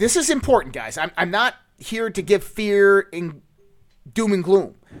 And this is important, guys. I'm not here to give fear and doom and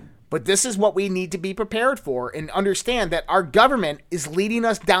gloom, but this is what we need to be prepared for and understand that our government is leading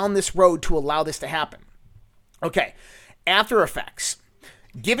us down this road to allow this to happen. Okay, after effects.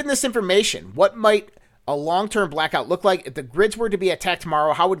 Given this information, what might a long-term blackout look like? If the grids were to be attacked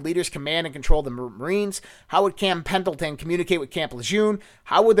tomorrow, how would leaders command and control the Marines? How would Camp Pendleton communicate with Camp Lejeune?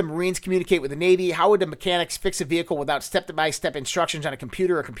 How would the Marines communicate with the Navy? How would the mechanics fix a vehicle without step-by-step instructions on a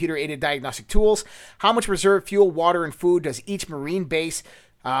computer or computer-aided diagnostic tools? How much reserve fuel, water, and food does each Marine base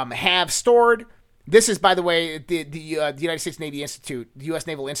have stored? This is, by the way, the United States Navy Institute, the U.S.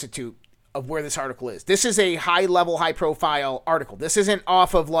 Naval Institute, of where this article is. This is a high-level, high-profile article. This isn't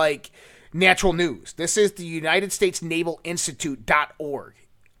off of, like, Natural News. This is the United States Naval Institute.org.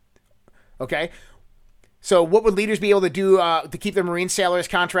 Okay? So what would leaders be able to do to keep their Marine sailors,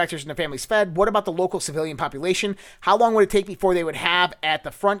 contractors, and their families fed? What about the local civilian population? How long would it take before they would have at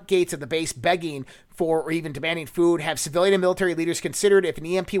the front gates of the base begging for or even demanding food? Have civilian and military leaders considered if an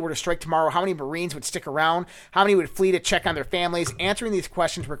EMP were to strike tomorrow, how many Marines would stick around? How many would flee to check on their families? Answering these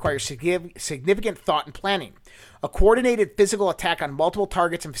questions requires significant thought and planning. A coordinated physical attack on multiple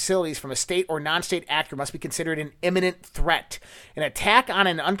targets and facilities from a state or non-state actor must be considered an imminent threat. An attack on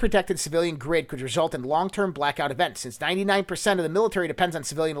an unprotected civilian grid could result in long-term blackout events. Since 99% of the military depends on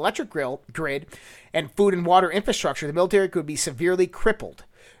civilian electric grid and food and water infrastructure, the military could be severely crippled.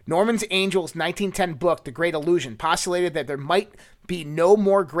 Norman Angel's 1910 book, The Great Illusion, postulated that there might be no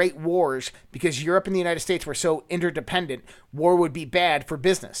more great wars because Europe and the United States were so interdependent. War would be bad for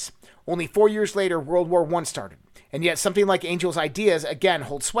business. Only 4 years later, World War I started. And yet something like Angel's ideas again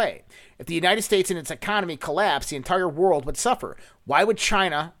hold sway. If the United States and its economy collapsed, the entire world would suffer. Why would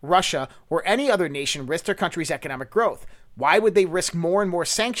China, Russia, or any other nation risk their country's economic growth? Why would they risk more and more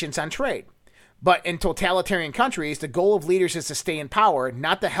sanctions on trade? But in totalitarian countries, the goal of leaders is to stay in power,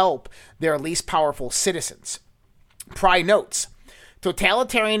 not to help their least powerful citizens. Pry notes.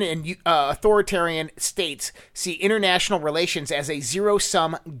 Totalitarian and authoritarian states see international relations as a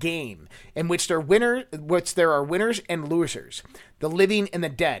zero-sum game in which there are winners and losers. the living and the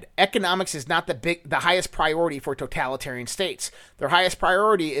dead. Economics is not the highest priority for totalitarian states. Their highest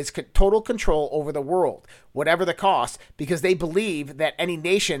priority is total control over the world, whatever the cost, because they believe that any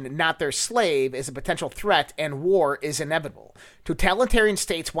nation not their slave is a potential threat and war is inevitable. Totalitarian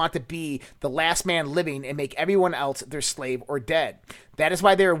states want to be the last man living and make everyone else their slave or dead. That is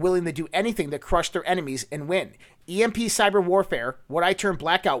why they are willing to do anything to crush their enemies and win. EMP cyber warfare, what I term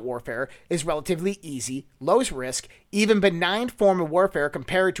blackout warfare, is relatively easy, low risk, even benign form of warfare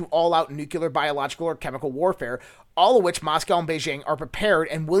compared to all-out nuclear, biological, or chemical warfare, all of which Moscow and Beijing are prepared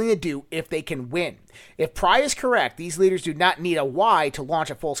and willing to do if they can win. If Pry is correct, these leaders do not need a why to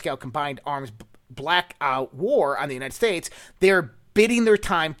launch a full-scale combined arms blackout war on the United States. They are bidding their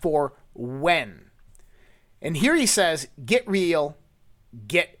time for when. And here he says, get real,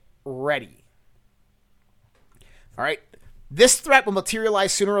 get ready. All right. This threat will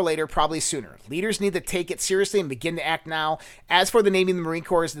materialize sooner or later, probably sooner. Leaders need to take it seriously and begin to act now. As for the Navy and the Marine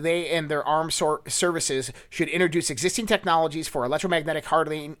Corps, they and their armed services should introduce existing technologies for electromagnetic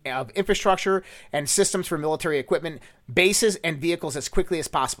hardening of infrastructure and systems for military equipment, bases, and vehicles as quickly as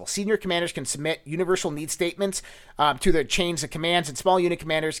possible. Senior commanders can submit universal need statements to their chains of commands, and small unit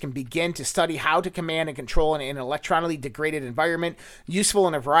commanders can begin to study how to command and control in an electronically degraded environment, useful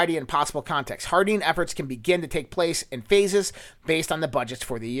in a variety of possible contexts. Hardening efforts can begin to take place in phases based on the budgets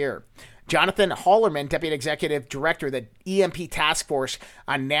for the year. Jonathan Hallerman, Deputy Executive Director of the EMP Task Force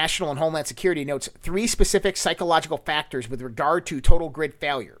on National and Homeland Security, notes 3 specific psychological factors with regard to total grid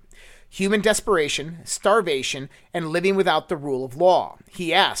failure: human desperation, starvation, and living without the rule of law.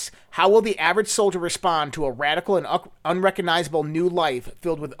 He asks, how will the average soldier respond to a radical and unrecognizable new life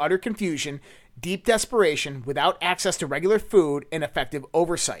filled with utter confusion, deep desperation, without access to regular food and effective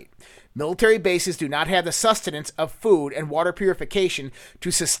oversight? Military bases do not have the sustenance of food and water purification to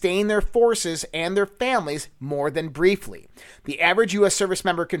sustain their forces and their families more than briefly. The average U.S. service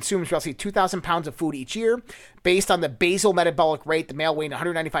member consumes roughly 2,000 pounds of food each year. Based on the basal metabolic rate, the male weighing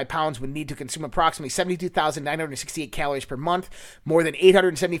 195 pounds would need to consume approximately 72,968 calories per month, more than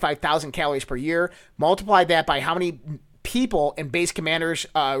 875,000 calories per year. Multiply that by how many people and base commanders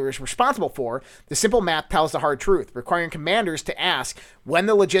is responsible for, the simple math tells the hard truth, requiring commanders to ask, when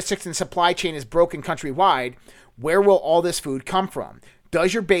the logistics and supply chain is broken countrywide, where will all this food come from?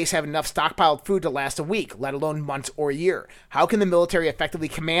 Does your base have enough stockpiled food to last a week, let alone months or a year? How can the military effectively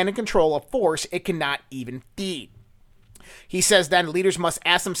command and control a force it cannot even feed? He says then leaders must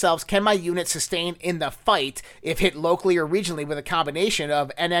ask themselves, can my unit sustain in the fight if hit locally or regionally with a combination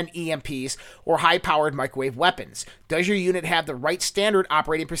of NNEMPs or high-powered microwave weapons? Does your unit have the right standard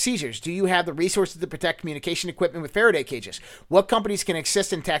operating procedures? Do you have the resources to protect communication equipment with Faraday cages? What companies can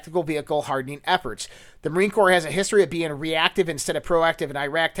assist in tactical vehicle hardening efforts? The Marine Corps has a history of being reactive instead of proactive. In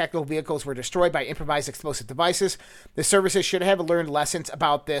Iraq, tactical vehicles were destroyed by improvised explosive devices. The services should have learned lessons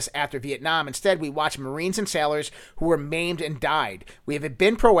about this after Vietnam. Instead, we watch Marines and sailors who were maimed and died. We have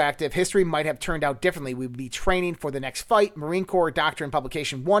been proactive. History might have turned out differently. We would be training for the next fight. Marine Corps Doctrine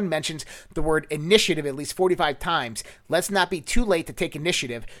Publication 1 mentions the word initiative at least 45 times. Let's not be too late to take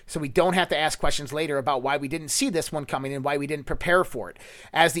initiative so we don't have to ask questions later about why we didn't see this one coming and why we didn't prepare for it.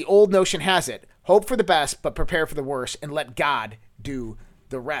 As the old notion has it, hope for the best, but prepare for the worst, and let God do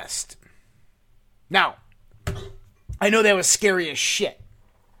the rest. Now, I know that was scary as shit.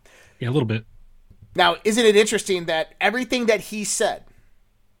 Yeah, a little bit. Now, isn't it interesting that everything that he said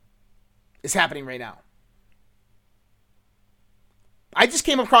is happening right now? I just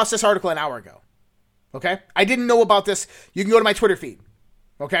came across this article an hour ago. Okay? I didn't know about this. You can go to my Twitter feed.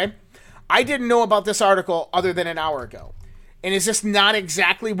 Okay? I didn't know about this article other than an hour ago. And is this not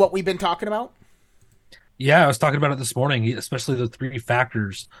exactly what we've been talking about? Yeah, I was talking about it this morning, especially the 3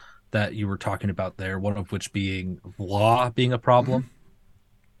 factors that you were talking about there, one of which being law being a problem. Mm-hmm.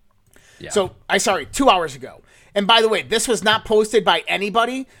 Yeah. So, 2 hours ago. And by the way, this was not posted by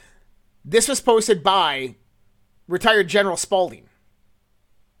anybody. This was posted by retired General Spaulding.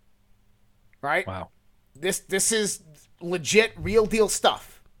 Right? Wow. This is legit, real deal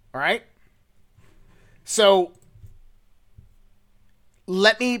stuff. All right? So,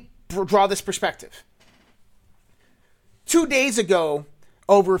 let me draw this perspective. 2 days ago,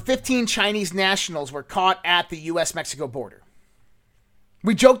 over 15 Chinese nationals were caught at the U.S.-Mexico border.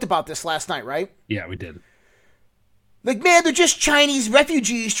 We joked about this last night, right? Yeah, we did. Like, man, they're just Chinese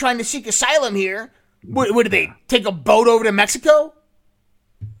refugees trying to seek asylum here. What did they take a boat over to Mexico?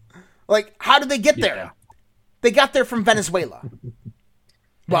 Like, how did they get there? They got there from Venezuela.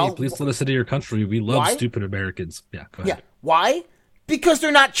 Well, hey, please let us into your country. We love stupid Americans. Yeah, go ahead. Yeah. Why? Because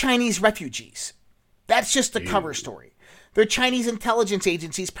they're not Chinese refugees. That's just the cover story. They're Chinese intelligence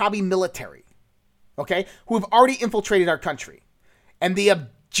agencies, probably military, okay, who have already infiltrated our country. And the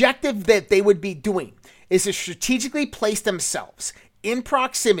objective that they would be doing is to strategically place themselves in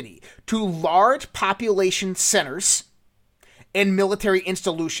proximity to large population centers and military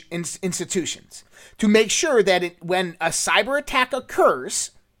institutions to make sure that when a cyber attack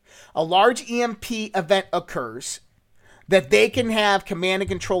occurs, a large EMP event occurs, that they can have command and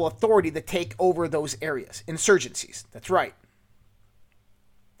control authority to take over those areas. Insurgencies. That's right.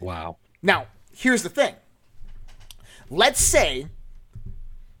 Wow. Now, here's the thing. Let's say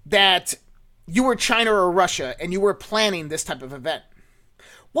that you were China or Russia and you were planning this type of event.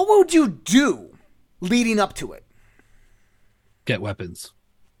 What would you do leading up to it? Get weapons.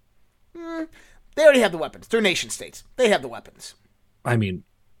 They already have the weapons. They're nation states. They have the weapons. I mean,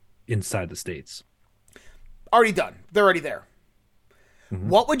 inside the states. Already done. They're already there. Mm-hmm.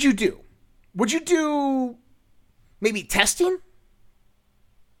 What would you do? Would you do maybe testing?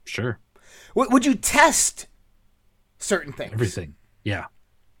 Sure. Would you test certain things? Everything. Yeah.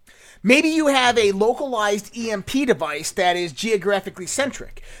 Maybe you have a localized EMP device that is geographically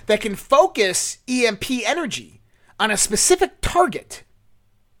centric, that can focus EMP energy on a specific target.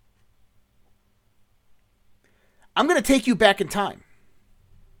 I'm going to take you back in time.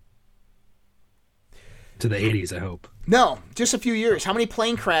 To the 80s, I hope. No, just a few years. How many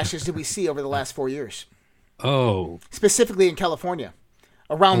plane crashes did we see over the last 4 years? Oh. Specifically in California,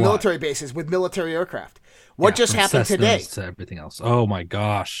 around military bases with military aircraft. What just happened today? To everything else. Oh my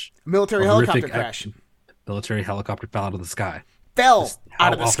gosh. Military helicopter crash. Military helicopter fell out of the sky. Fell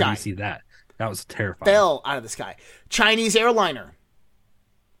out of the sky. How often do you see that? That was terrifying. Fell out of the sky. Chinese airliner.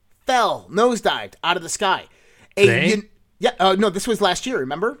 Fell, nosedived out of the sky. No, this was last year,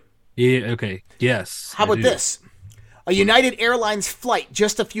 remember? Yeah, okay. Yes. How about this? A United Airlines flight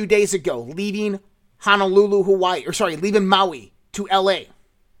just a few days ago leaving leaving Maui to LA.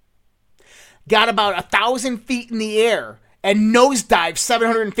 Got about 1,000 feet in the air and nosedived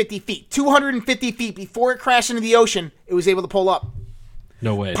 750 feet. 250 feet before it crashed into the ocean, it was able to pull up.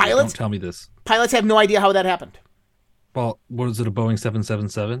 No way. Don't tell me this. Pilots have no idea how that happened. Well, what is it, a Boeing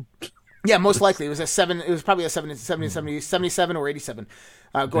 777? Yeah, most likely. It was probably a 77 or 87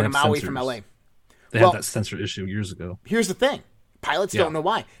 going to Maui from LA. They had that sensor issue years ago. Here's the thing. Pilots don't know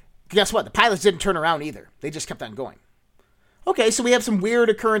why. Guess what? The pilots didn't turn around either. They just kept on going. Okay, so we have some weird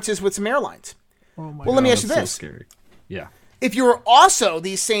occurrences with some airlines. Oh my God, let me ask you this. So scary. Yeah. If you're also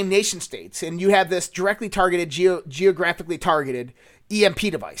these same nation states and you have this directly targeted, geographically targeted EMP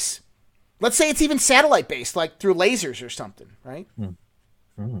device, let's say it's even satellite based, like through lasers or something, right?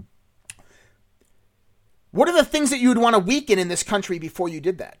 What are the things that you would want to weaken in this country before you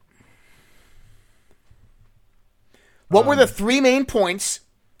did that? What were the three main points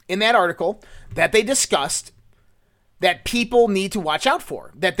in that article that they discussed that people need to watch out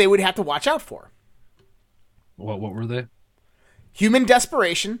for, that they would have to watch out for? What were they? Human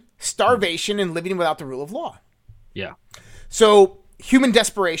desperation, starvation, and living without the rule of law. Yeah. So, human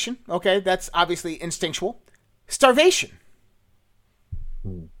desperation, okay, that's obviously instinctual. Starvation.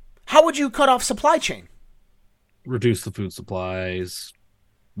 How would you cut off supply chain? Reduce the food supplies,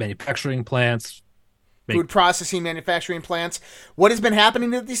 manufacturing plants. Food processing, manufacturing plants. What has been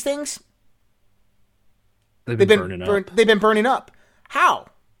happening to these things? They've been burning up. They've been burning up. How?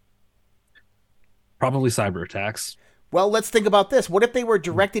 Probably cyber attacks. Well, let's think about this. What if they were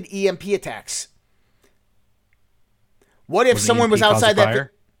directed EMP attacks? What if someone was outside that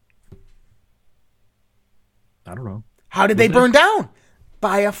fire? I don't know. How did they burn down?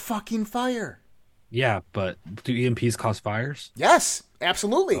 By a fucking fire. Yeah, but do EMPs cause fires? Yes,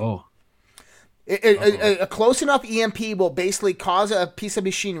 absolutely. Oh. A close enough EMP will basically cause a piece of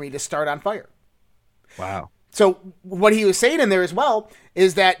machinery to start on fire. Wow. So what he was saying in there as well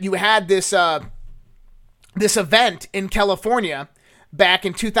is that you had this this event in California back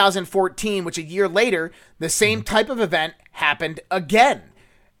in 2014, which a year later, the same type of event happened again.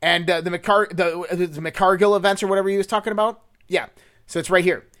 And the McCargill events or whatever he was talking about. Yeah. So it's right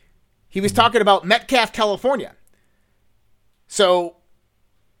here. He was talking about Metcalfe, California. So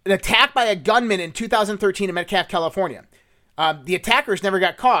an attack by a gunman in 2013 in Metcalfe, California. The attackers never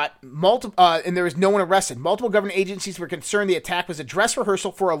got caught, and there was no one arrested. Multiple government agencies were concerned the attack was a dress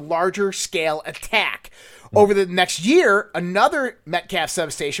rehearsal for a larger scale attack. Over the next year, another Metcalfe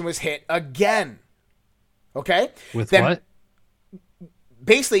substation was hit again. Okay? With what?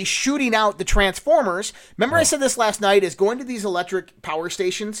 Basically shooting out the transformers. Remember I said this last night, is going to these electric power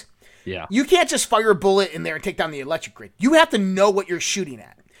stations. Yeah. You can't just fire a bullet in there and take down the electric grid. You have to know what you're shooting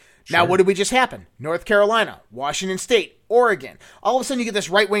at. Sure. Now, what did we just happen? North Carolina, Washington State, Oregon. All of a sudden, you get this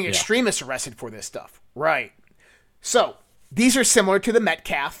right-wing extremist arrested for this stuff. Right. So, these are similar to the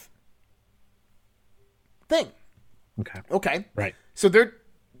Metcalfe thing. Okay. Okay. Right. So they're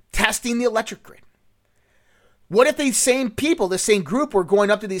testing the electric grid. What if these same people, the same group, were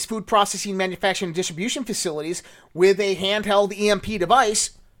going up to these food processing, manufacturing, and distribution facilities with a handheld EMP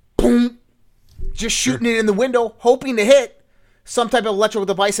device, boom, just shooting it in the window, hoping to hit some type of electrical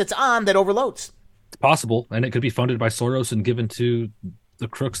device that's on that overloads? It's possible, and it could be funded by Soros and given to the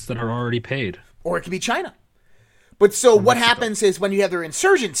crooks that are already paid. Or it could be China. But so what happens is when you have their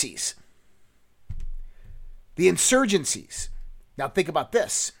insurgencies, the insurgencies. Now think about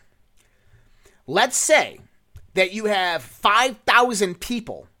this. Let's say that you have 5,000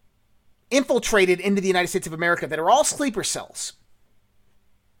 people infiltrated into the United States of America that are all sleeper cells.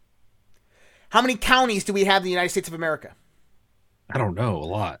 How many counties do we have in the United States of America? I don't know, a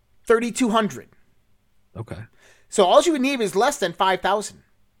lot. 3,200. Okay. So all you would need is less than 5,000.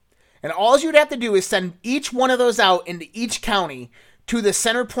 And all you would have to do is send each one of those out into each county to the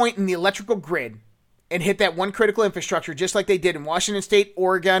center point in the electrical grid and hit that one critical infrastructure just like they did in Washington State,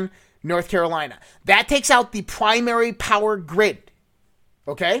 Oregon, North Carolina. That takes out the primary power grid.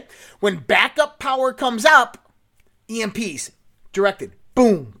 Okay? When backup power comes up, EMPs directed.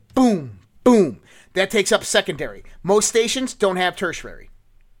 Boom, boom, boom. That takes up secondary. Most stations don't have tertiary.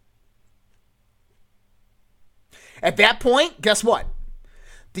 At that point, guess what?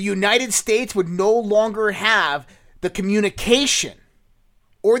 The United States would no longer have the communication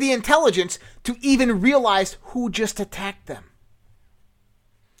or the intelligence to even realize who just attacked them.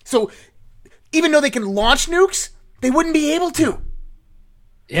 So even though they can launch nukes, they wouldn't be able to.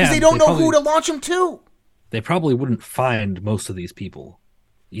 Because they don't know who to launch them to. They probably wouldn't find most of these people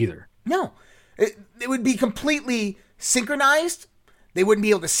either. No. It would be completely synchronized. They wouldn't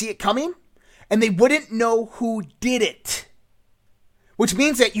be able to see it coming. And they wouldn't know who did it. Which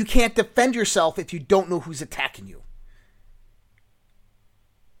means that you can't defend yourself if you don't know who's attacking you.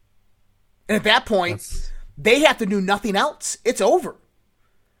 And at that point, they have to do nothing else. It's over.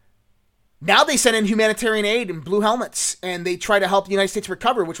 Now they send in humanitarian aid and blue helmets, and they try to help the United States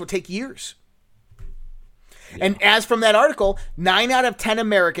recover, which will take years. Yeah. And as from that article, 9 out of 10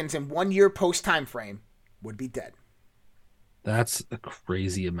 Americans in 1 year post time frame would be dead. That's a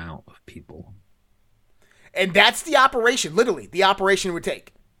crazy amount of people. And that's the operation, literally, the operation would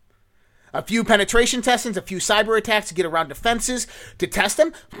take. A few penetration testings, a few cyber attacks to get around defenses, to test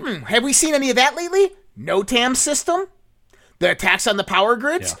them. Have we seen any of that lately? NOTAM system? The attacks on the power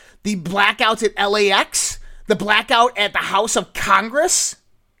grids? Yeah. The blackouts at LAX? The blackout at the House of Congress?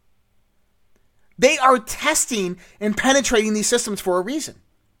 They are testing and penetrating these systems for a reason.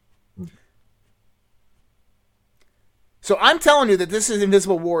 So I'm telling you that this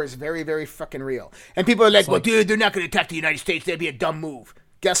invisible war is very, very fucking real. And people are like, well, dude, they're not going to attack the United States. That'd be a dumb move.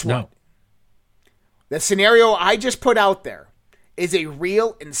 Guess what? No. The scenario I just put out there is a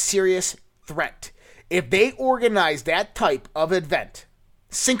real and serious threat. If they organize that type of event,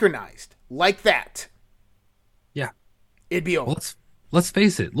 synchronized, like that, yeah, it'd be over. Well, let's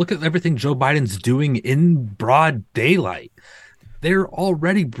face it. Look at everything Joe Biden's doing in broad daylight. They're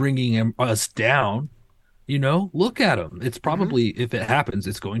already bringing us down. You know, look at them. It's probably, if it happens,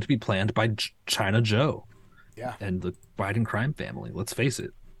 it's going to be planned by China Joe. Yeah. And the Biden crime family. Let's face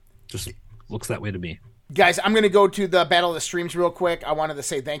it. Just looks that way to me. Guys, I'm going to go to the Battle of the Streams real quick. I wanted to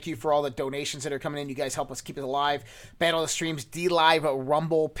say thank you for all the donations that are coming in. You guys help us keep it alive. Battle of the Streams, D-Live,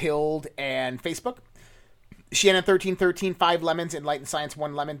 Rumble, Pilled, and Facebook. Shannon1313, 5 lemons, Enlightened Science,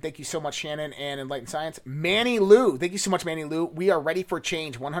 1 lemon. Thank you so much, Shannon and Enlightened Science. Manny Lou, thank you so much, Manny Lou. We are ready for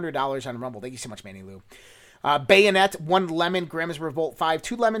change, $100 on Rumble. Thank you so much, Manny Lou. Bayonet, 1 lemon, Grandma's Revolt, 5,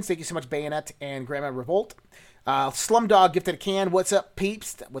 2 lemons. Thank you so much, Bayonet and Grandma Revolt. Slumdog gifted a can. What's up,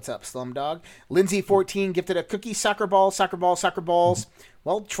 peeps? What's up, Slumdog? Lindsay14 gifted a cookie. Soccer balls.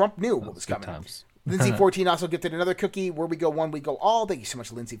 Well, Trump knew what was coming. Lindsay14 also gifted another cookie. Where we go one, we go all. Thank you so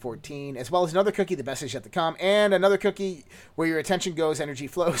much, Lindsay14. As well as another cookie, the best is yet to come. And another cookie, where your attention goes, energy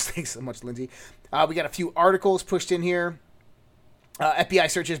flows. Thanks so much, Lindsay. We got a few articles pushed in here. FBI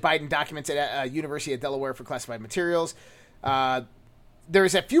searches Biden documents at University of Delaware for classified materials.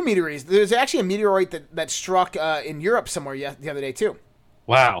 There's a few meteorites. There's actually a meteorite that struck in Europe somewhere the other day, too.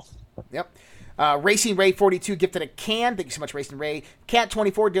 Wow. Yep. Racing Ray 42 gifted a can. Thank you so much, Racing Ray. Cat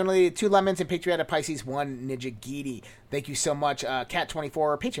 24 donated 2 lemons, and Patriotic Pisces 1 Ninja Gidi. Thank you so much, Cat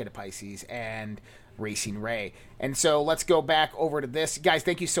 24, Patriotic Pisces, and Racing Ray. And so let's go back over to this. Guys,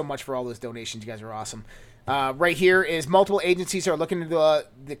 thank you so much for all those donations. You guys are awesome. Right here is multiple agencies are looking into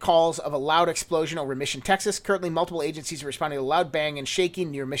the calls of a loud explosion over Mission, Texas. Currently, multiple agencies are responding to a loud bang and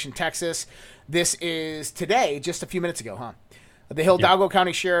shaking near Mission, Texas. This is today, just a few minutes ago, huh? The Hidalgo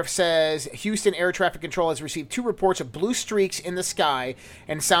County Sheriff says Houston Air Traffic Control has received 2 reports of blue streaks in the sky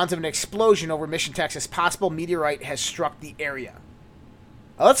and sounds of an explosion over Mission, Texas. Possible meteorite has struck the area.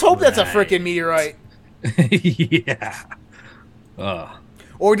 Let's hope that's a freaking meteorite. Yeah.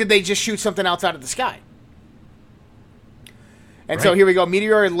 Or did they just shoot something outside of the sky? And so here we go.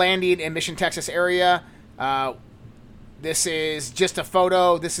 Meteor landing in Mission, Texas area. This is just a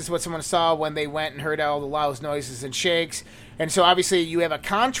photo. This is what someone saw when they went and heard all the loud noises and shakes. And so obviously you have a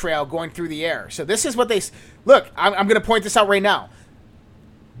contrail going through the air. So this is what they... Look, I'm going to point this out right now.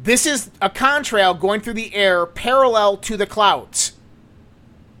 This is a contrail going through the air parallel to the clouds.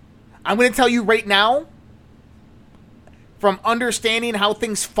 I'm going to tell you right now, from understanding how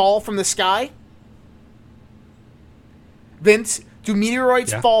things fall from the sky, Vince, do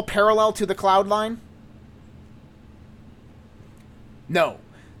meteoroids fall parallel to the cloud line? No.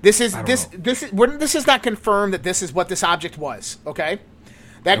 This is not confirmed that this is what this object was, okay?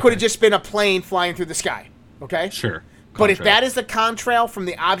 That could have just been a plane flying through the sky, okay? Sure. But if that is the contrail from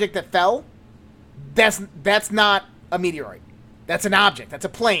the object that fell, that's not a meteoroid. That's an object. That's a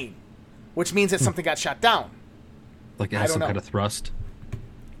plane, which means that something got shot down. Like it has some kind of thrust.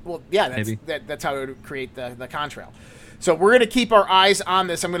 Well, yeah, that's how it would create the contrail. So we're gonna keep our eyes on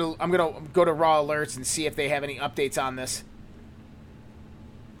this. I'm gonna go to Raw Alerts and see if they have any updates on this.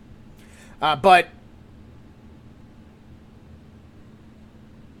 But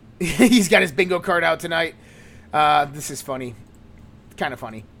he's got his bingo card out tonight. This is funny. Kind of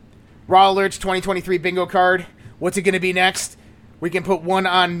funny. Raw Alerts 2023 bingo card. What's it going to be next? We can put one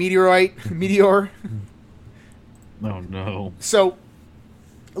on Meteor. Oh, no. So,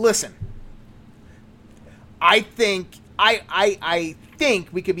 listen. I think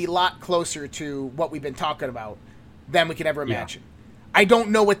we could be a lot closer to what we've been talking about than we could ever imagine. I don't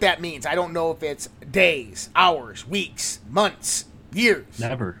know what that means. I don't know if it's days, hours, weeks, months, years.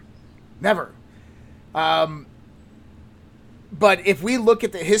 Never. But if we look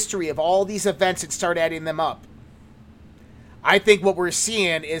at the history of all these events and start adding them up, I think what we're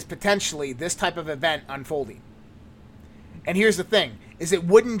seeing is potentially this type of event unfolding. And here's the thing, is it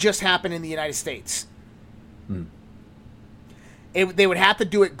wouldn't just happen in the United States. They would have to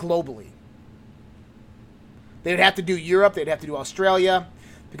do it globally. They would have to do Europe. They'd have to do Australia.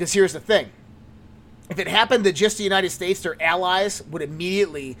 Because here's the thing. If it happened to just the United States, their allies would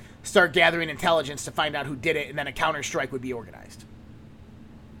immediately start gathering intelligence to find out who did it, and then a counter-strike would be organized.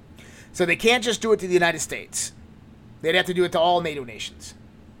 So they can't just do it to the United States. They'd have to do it to all NATO nations.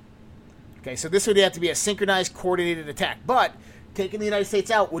 Okay, so this would have to be a synchronized, coordinated attack. But taking the United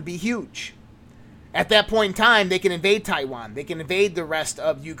States out would be huge. At that point in time, they can invade Taiwan. They can invade the rest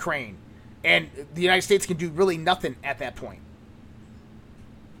of Ukraine. And the United States can do really nothing at that point.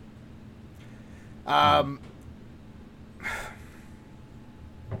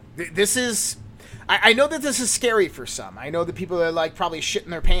 This is... I know that this is scary for some. I know that people are like probably shitting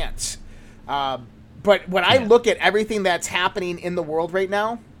their pants. But when I look at everything that's happening in the world right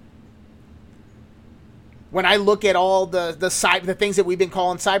now, when I look at all the things that we've been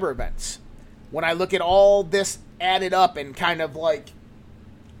calling cyber events, when I look at all this added up and kind of like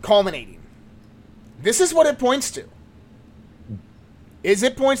culminating, this is what it points to.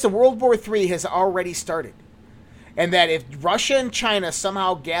 It points to World War III has already started. And that if Russia and China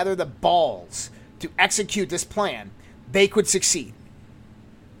somehow gather the balls to execute this plan, they could succeed.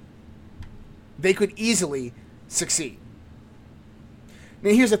 They could easily succeed. Now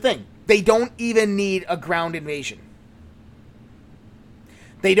here's the thing. They don't even need a ground invasion.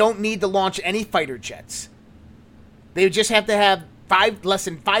 They don't need to launch any fighter jets. They would just have to have less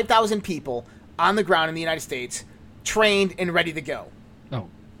than 5,000 people on the ground in the United States, trained and ready to go. Oh,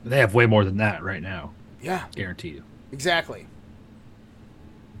 they have way more than that right now. Yeah. Guarantee you. Exactly.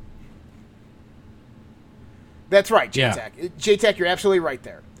 That's right, JTech. Yeah. JTech, you're absolutely right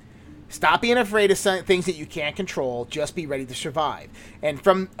there. Stop being afraid of things that you can't control. Just be ready to survive. And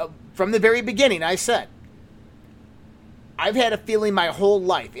from the very beginning, I said, I've had a feeling my whole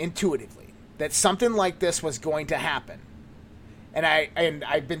life, intuitively, that something like this was going to happen. And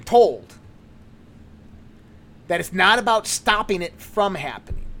I've been told that it's not about stopping it from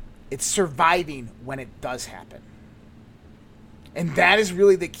happening. It's surviving when it does happen. And that is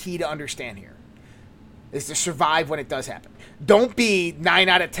really the key to understand here, is to survive when it does happen. Don't be 9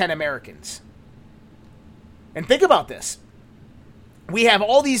 out of 10 Americans. And think about this. We have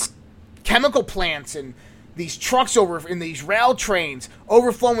all these chemical plants and these trucks in these rail trains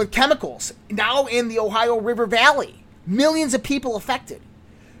overflowing with chemicals now in the Ohio River Valley. Millions of people affected.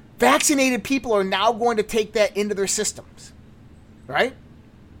 Vaccinated people are now going to take that into their systems. Right?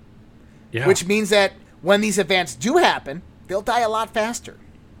 Yeah. Which means that when these events do happen, they'll die a lot faster.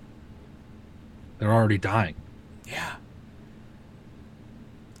 They're already dying. Yeah.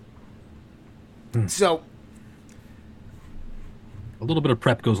 So, A little bit of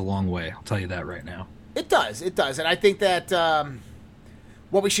prep goes a long way. I'll tell you that right now. It does. It does. And I think that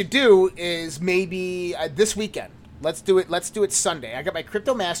what we should do is maybe this weekend. Let's do it. Let's do it Sunday. I got my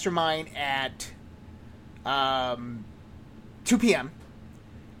crypto mastermind at 2 p.m.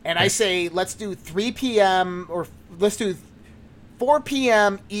 And I say let's do 3 p.m. or let's do 4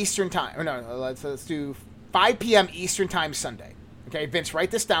 p.m. Eastern time. Or no, let's do 5 p.m. Eastern time Sunday. Okay, Vince,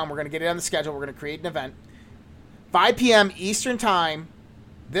 write this down. We're going to get it on the schedule. We're going to create an event. 5 p.m. Eastern time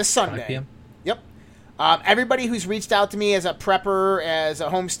this Sunday. 5 p.m.? Yep. Everybody who's reached out to me as a prepper, as a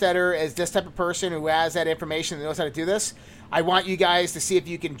homesteader, as this type of person who has that information and knows how to do this, I want you guys to see if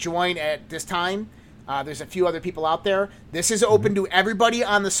you can join at this time. There's a few other people out there. This is open to everybody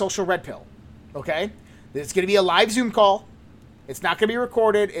on the Social Red Pill. Okay? It's going to be a live Zoom call. It's not going to be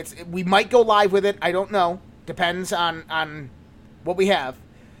recorded. We might go live with it. I don't know. Depends on what we have.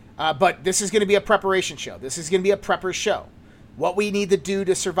 But this is going to be a preparation show. This is going to be a prepper show. What we need to do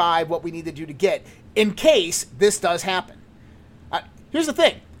to survive, what we need to do to get, in case this does happen. Here's the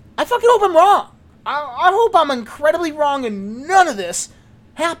thing. I fucking hope I'm wrong. I hope I'm incredibly wrong and none of this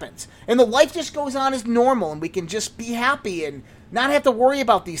happens. And the life just goes on as normal and we can just be happy and not have to worry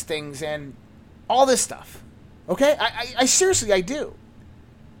about these things and all this stuff. Okay? I seriously, I do.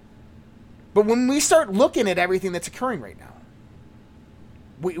 But when we start looking at everything that's occurring right now,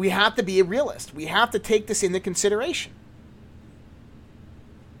 we have to be a realist. We have to take this into consideration.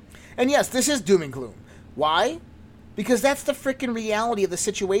 And yes, this is doom and gloom. Why? Because that's the freaking reality of the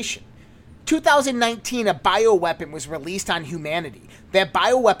situation. 2019, a bioweapon was released on humanity. That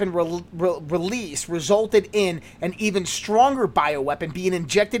bioweapon release resulted in an even stronger bioweapon being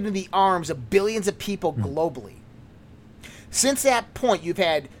injected into the arms of billions of people globally. Since that point, you've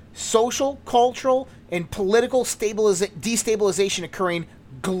had social, cultural, and political destabilization occurring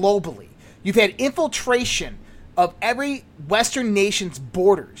globally. You've had infiltration of every Western nation's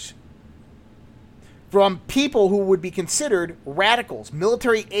borders from people who would be considered radicals,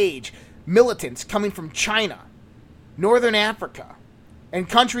 military age, militants coming from China, Northern Africa, and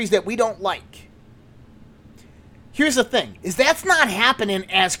countries that we don't like. Here's the thing, is that's not happening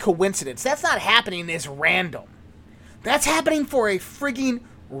as coincidence. That's not happening as random. That's happening for a frigging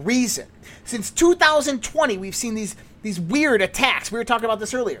reason. Since 2020, we've seen these weird attacks. We were talking about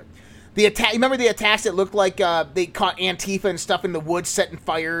this earlier. Remember the attacks that looked like they caught Antifa and stuff in the woods setting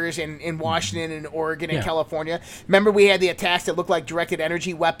fires in Washington and Oregon and California? Remember we had the attacks that looked like directed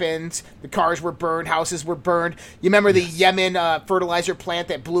energy weapons? The cars were burned, houses were burned. You remember the Yemen fertilizer plant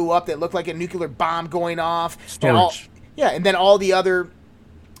that blew up that looked like a nuclear bomb going off? Storage. And then all the other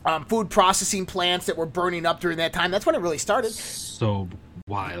food processing plants that were burning up during that time. That's when it really started. So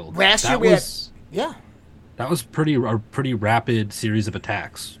wild. Last year we had... Yeah. That was a pretty rapid series of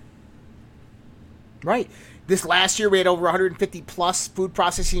attacks. Right. This last year, we had over 150 plus food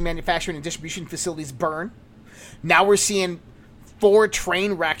processing, manufacturing, and distribution facilities burn. Now we're seeing 4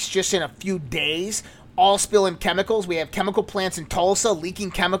 train wrecks just in a few days, all spilling chemicals. We have chemical plants in Tulsa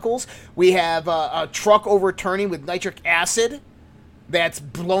leaking chemicals. We have a truck overturning with nitric acid that's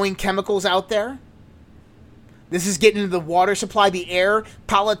blowing chemicals out there. This is getting into the water supply, the air.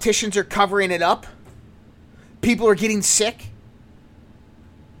 Politicians are covering it up. People are getting sick.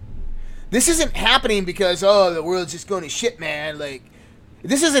 This isn't happening because, the world's just going to shit, man. Like,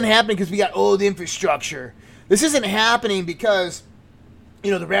 this isn't happening because we got old infrastructure. This isn't happening because,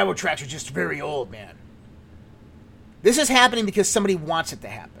 the railroad tracks are just very old, man. This is happening because somebody wants it to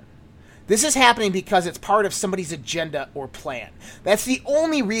happen. This is happening because it's part of somebody's agenda or plan. That's the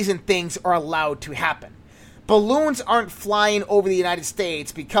only reason things are allowed to happen. Balloons aren't flying over the United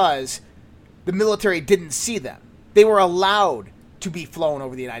States because the military didn't see them. They were allowed to be flown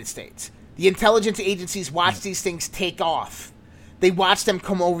over the United States. The intelligence agencies watched these things take off. They watched them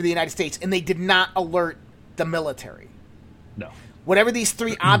come over the United States, and they did not alert the military. No. Whatever these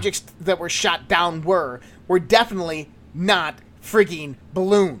 3 objects that were shot down were definitely not frigging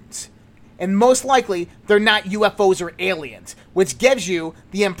balloons. And most likely, they're not UFOs or aliens, which gives you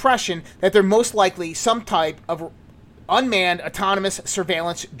the impression that they're most likely some type of unmanned autonomous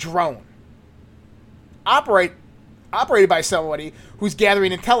surveillance drone. Operated by somebody who's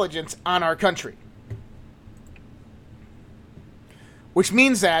gathering intelligence on our country. Which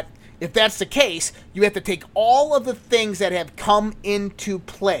means that, if that's the case, you have to take all of the things that have come into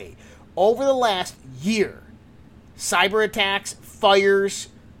play over the last year. Cyber attacks, fires,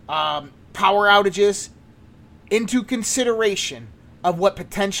 power outages, into consideration of what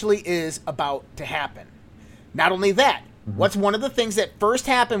potentially is about to happen. Not only that, what's one of the things that first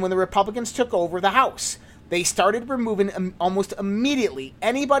happened when the Republicans took over the House? They started removing almost immediately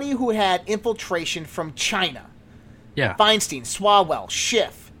anybody who had infiltration from China. Yeah. Feinstein, Swalwell,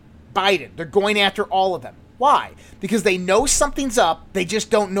 Schiff, Biden. They're going after all of them. Why? Because they know something's up. They just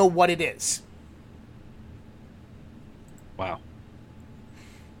don't know what it is. Wow.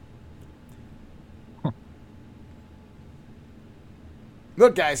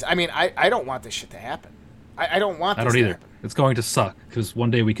 Look, guys, I mean, I don't want this shit to happen. I don't want this I don't to either. happen. It's going to suck because one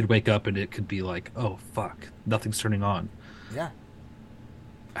day we could wake up and it could be like, oh, fuck, nothing's turning on. Yeah.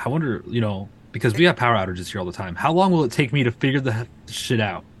 I wonder, because we have power outages here all the time. How long will it take me to figure the shit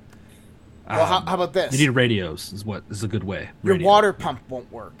out? Well, how about this? You need radios is a good way. Your water pump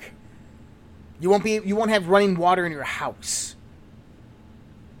won't work. You won't have running water in your house.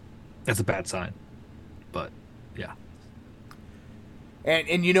 That's a bad sign. But yeah.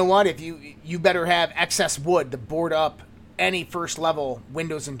 And you know what? If you better have excess wood to board up any first level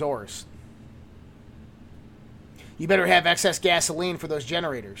windows and doors. You better have excess gasoline for those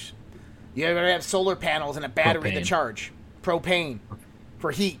generators. You better have solar panels and a battery to charge. Propane for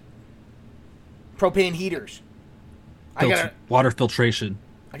heat. Propane heaters. Water filtration.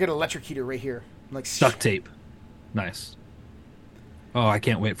 I got an electric heater right here. Like duct tape. Nice. Oh, I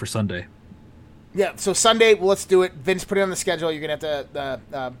can't wait for Sunday. Yeah, so Sunday, well, let's do it. Vince, put it on the schedule. You're gonna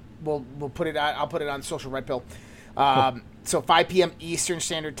have to. We'll put it. I'll put it on Social Red Pill. Cool. So 5 p.m. Eastern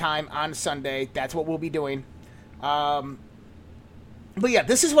Standard Time on Sunday. That's what we'll be doing. But yeah,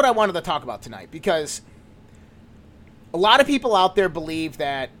 this is what I wanted to talk about tonight because a lot of people out there believe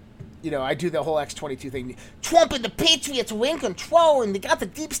that, I do the whole X-22 thing. Trump and the Patriots were in control and they got the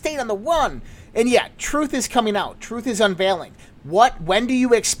deep state on the run. And yeah, truth is coming out. Truth is unveiling. When do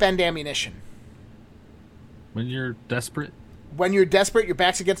you expend ammunition? When you're desperate? When you're desperate, your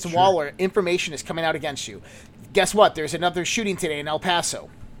back's against the wall, or information is coming out against you. Guess what? There's another shooting today in El Paso.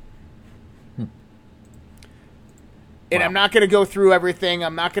 And Wow. I'm not going to go through everything.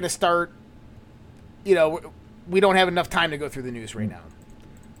 I'm not going to start, we don't have enough time to go through the news right now.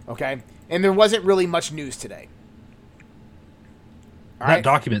 Okay? And there wasn't really much news today. That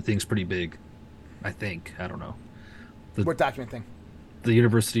document thing's pretty big, I think. I don't know. What document thing? The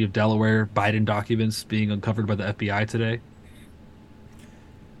University of Delaware Biden documents being uncovered by the FBI today.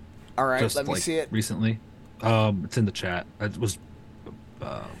 All right, let me see it. Recently. It's in the chat. It was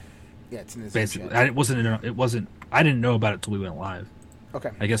yeah, it's in the basically chat. it wasn't I didn't know about it till we went live.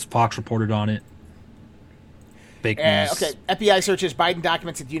 Okay. I guess Fox reported on it. Fake news. Okay, FBI searches Biden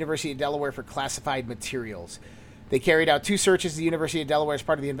documents at the University of Delaware for classified materials. They carried out 2 searches at the University of Delaware as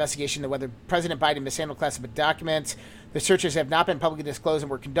part of the investigation into whether President Biden mishandled classified documents. The searches have not been publicly disclosed and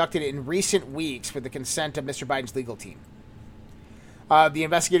were conducted in recent weeks with the consent of Mr. Biden's legal team. The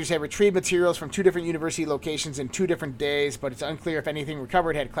investigators have retrieved materials from 2 different university locations in 2 different days, but it's unclear if anything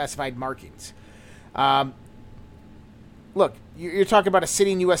recovered had classified markings. Look, you're talking about a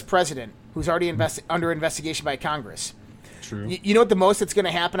sitting U.S. president who's already under investigation by Congress. True. You know what the most that's going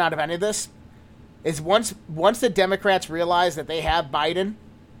to happen out of any of this? Is once the Democrats realize that they have Biden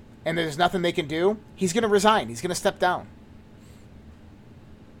and there's nothing they can do, he's going to resign. He's going to step down.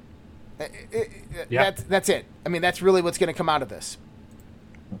 Yeah. That's it. I mean, that's really what's going to come out of this.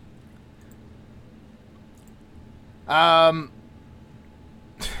 The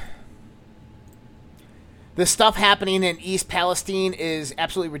stuff happening in East Palestine is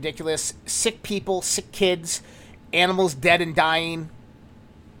absolutely ridiculous. Sick people, sick kids, animals dead and dying.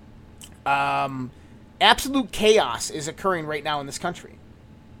 Absolute chaos is occurring right now in this country.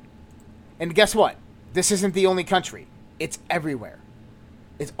 And guess what? This isn't the only country. It's everywhere.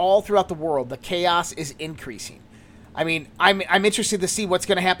 It's all throughout the world. The chaos is increasing. I mean, I'm interested to see what's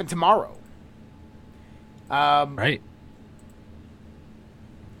going to happen tomorrow. Right.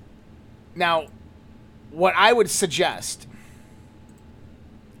 Now, what I would suggest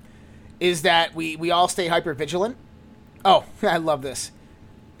is that we all stay hyper vigilant. Oh, I love this.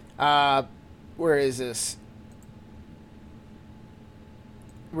 Where is this?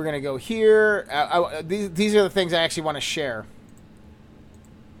 We're going to go here. These are the things I actually want to share.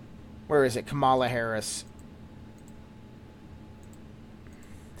 Where is it? Kamala Harris.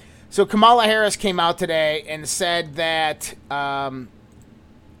 So Kamala Harris came out today and said that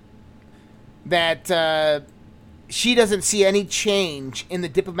she doesn't see any change in the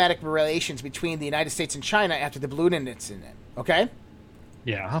diplomatic relations between the United States and China after the balloon incident. Okay?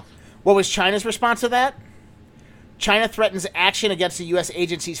 Yeah. What was China's response to that? China threatens action against the U.S.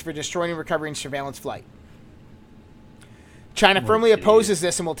 agencies for destroying and recovering surveillance flight. China firmly opposes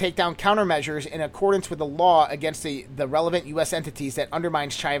this and will take down countermeasures in accordance with the law against the relevant U.S. entities that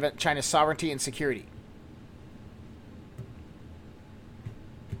undermines China's sovereignty and security.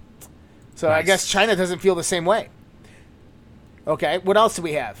 So nice. I guess China doesn't feel the same way. Okay, what else do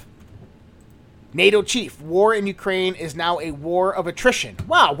we have? NATO chief, war in Ukraine is now a war of attrition.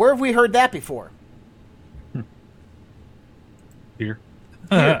 Wow, where have we heard that before? Here.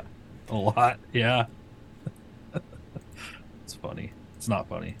 A lot, yeah. It's funny. It's not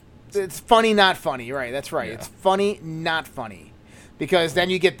funny. It's funny, not funny. Right, that's right. Yeah. It's funny, not funny. Because then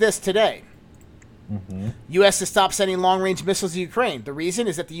you get this today. Mm-hmm. U.S. has stopped sending long-range missiles to Ukraine. The reason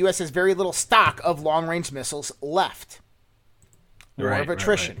is that the U.S. has very little stock of long-range missiles left. War of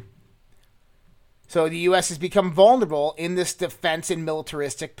attrition. Right. So the U.S. has become vulnerable in this defense and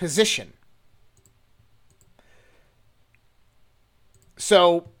militaristic position.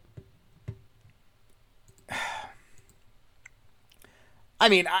 So, I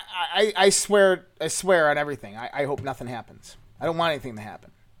mean, I swear on everything. I hope nothing happens. I don't want anything to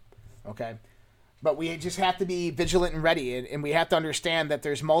happen. Okay? But we just have to be vigilant and ready, and we have to understand that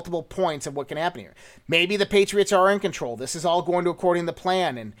there's multiple points of what can happen here. Maybe the Patriots are in control. This is all going to according to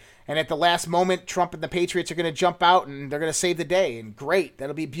plan, and at the last moment, Trump and the Patriots are going to jump out, and they're going to save the day, and great.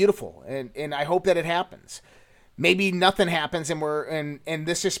 That'll be beautiful, and I hope that it happens. Maybe nothing happens, and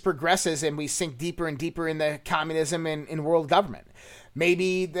this just progresses, and we sink deeper and deeper in the communism and world government.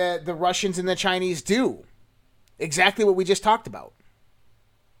 Maybe the Russians and the Chinese do exactly what we just talked about.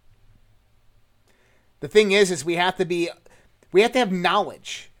 The thing is we have to have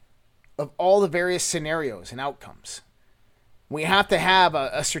knowledge of all the various scenarios and outcomes. We have to have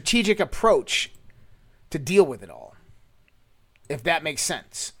a strategic approach to deal with it all, if that makes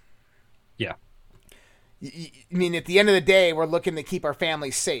sense. Yeah. I mean, at the end of the day, we're looking to keep our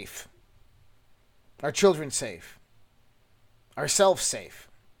families safe, our children safe, ourselves safe.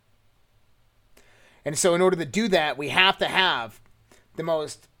 And so in order to do that, we have to have the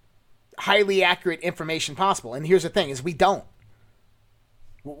most highly accurate information possible. And here's the thing, is we don't.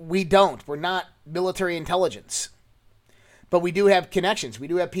 We're not military intelligence. But we do have connections. We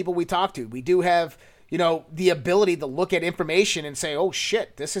do have people we talk to. We do have, the ability to look at information and say, oh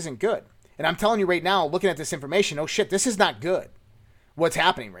shit, this isn't good. And I'm telling you right now, looking at this information, oh shit, this is not good. What's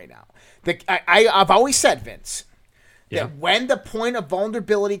happening right now. I've always said, Vince, that when the point of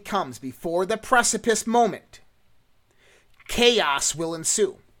vulnerability comes before the precipice moment, chaos will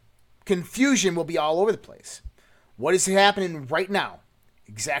ensue. Confusion will be all over the place. What is happening right now?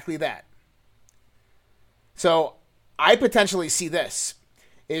 Exactly that. So I potentially see this.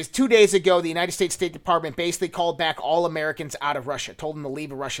 Is 2 days ago, the United States State Department basically called back all Americans out of Russia, told them to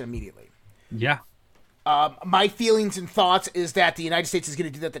leave Russia immediately. Yeah. My feelings and thoughts is that the United States is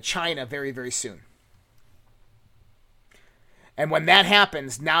going to do that to China very, very soon. And when that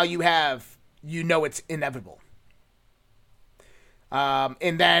happens, now it's inevitable.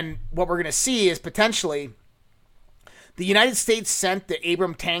 And then what we're going to see is potentially the United States sent the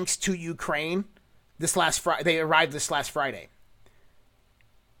Abrams tanks to Ukraine this last Friday. They arrived this last Friday.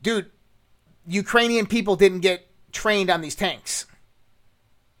 Dude, Ukrainian people didn't get trained on these tanks.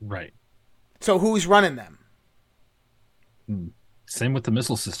 Right. So who's running them? Same with the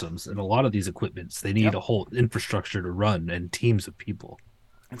missile systems and a lot of these equipments. They need a whole infrastructure to run and teams of people.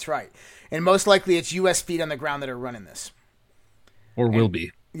 That's right. And most likely it's U.S. feet on the ground that are running this. Or will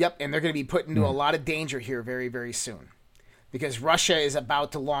be. Yep, and they're going to be put into a lot of danger here very, very soon. Because Russia is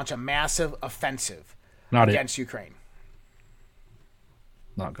about to launch a massive offensive against Ukraine.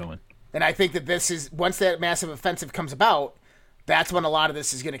 Not going. And I think that once that massive offensive comes about, that's when a lot of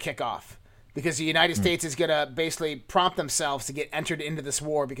this is going to kick off. Because the United States is going to basically prompt themselves to get entered into this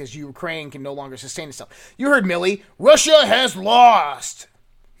war because Ukraine can no longer sustain itself. You heard Millie, Russia has lost.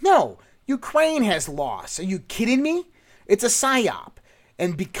 No, Ukraine has lost. Are you kidding me? It's a psyop.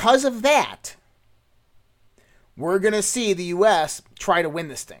 And because of that, we're going to see the U.S. try to win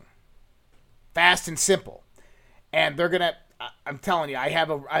this thing. Fast and simple. And they're going to, I'm telling you, I have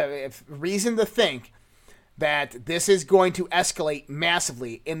a reason to think that this is going to escalate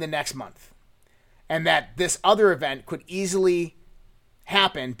massively in the next month. And that this other event could easily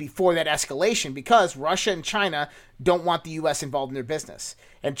happen before that escalation because Russia and China don't want the U.S. involved in their business.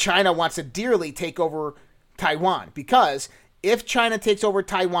 And China wants to dearly take over Taiwan because if China takes over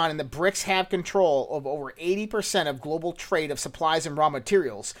Taiwan and the BRICS have control of over 80% of global trade of supplies and raw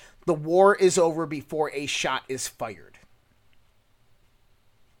materials, the war is over before a shot is fired.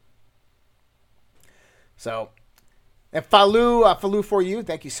 So, and Falu for you.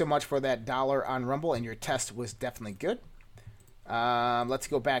 Thank you so much for that $1 on Rumble, and your test was definitely good. Let's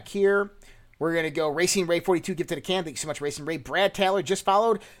go back here. We're going to go Racing Ray 42, gifted a can. Thank you so much, Racing Ray. Brad Taylor just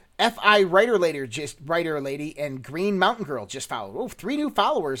followed. FI Writer Lady, and Green Mountain Girl just followed. Oh, 3 new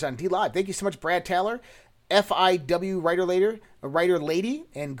followers on D Live. Thank you so much, Brad Taylor. FIW Writer Lady,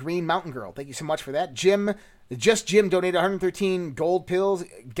 and Green Mountain Girl. Thank you so much for that. Jim Just Jim donated 113 gold pills.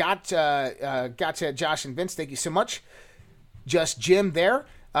 Gotcha, Josh and Vince. Thank you so much. Just Jim there.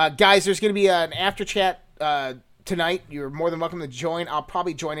 Guys, there's going to be an after chat tonight. You're more than welcome to join. I'll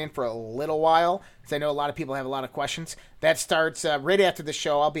probably join in for a little while because I know a lot of people have a lot of questions. That starts right after the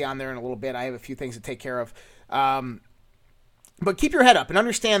show. I'll be on there in a little bit. I have a few things to take care of. But keep your head up and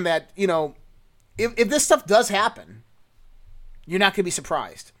understand that, you know, if this stuff does happen, you're not going to be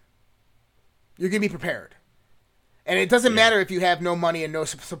surprised. You're going to be prepared. And it doesn't matter if you have no money and no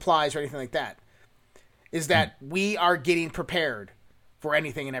supplies or anything like that. Is that we are getting prepared for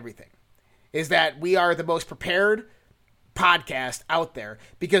anything and everything. Is that we are the most prepared podcast out there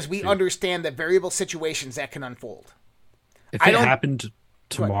because we understand the variable situations that can unfold. If it happened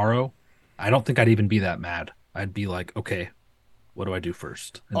tomorrow, I don't think I'd even be that mad. I'd be like, okay, what do I do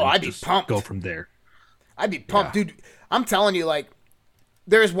first? And I'd be pumped. Go from there. I'd be pumped. Dude, I'm telling you, like,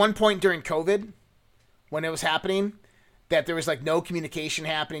 there was one point during COVID when it was happening that there was, like, no communication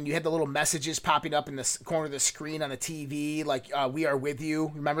happening. You had the little messages popping up in the corner of the screen on the TV, like, we are with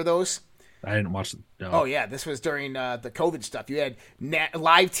you. Remember those? I didn't watch them. No. Oh, yeah. This was during the COVID stuff. You had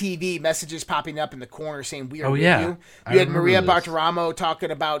live TV messages popping up in the corner saying, we are with you. You had Maria Bartiromo talking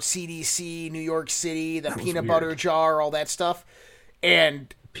about CDC, New York City, the peanut butter jar, all that stuff.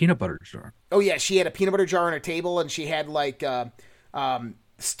 And peanut butter jar. Oh, yeah. She had a peanut butter jar on her table, and she had, like,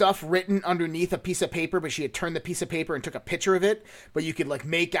 stuff written underneath a piece of paper, but she had turned the piece of paper and took a picture of it. But you could, like,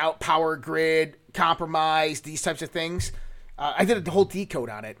 make out power grid, compromise, these types of things. I did a whole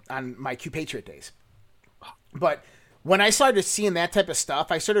decode on it on my Q Patriot days. But when I started seeing that type of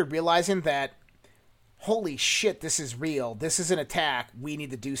stuff, I started realizing that, holy shit, this is real. This is an attack. We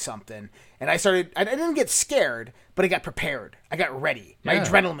need to do something. And I didn't get scared, but I got prepared. I got ready. My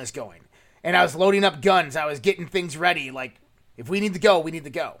adrenaline was going. And I was loading up guns. I was getting things ready. Like, if we need to go, we need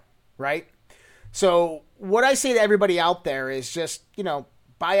to go. Right? So what I say to everybody out there is just, you know,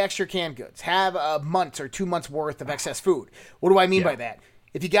 buy extra canned goods. Have a month or 2 months worth of excess food. What do I mean by that?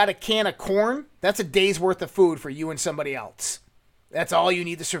 If you got a can of corn, that's a day's worth of food for you and somebody else. That's all you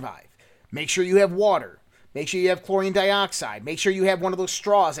need to survive. Make sure you have water. Make sure you have chlorine dioxide. Make sure you have one of those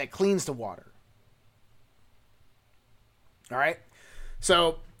straws that cleans the water. All right?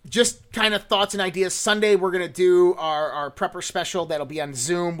 So just kind of thoughts and ideas. Sunday, we're going to do our prepper special. That'll be on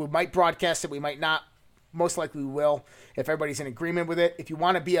Zoom. We might broadcast it. We might not. Most likely we will, if everybody's in agreement with it. If you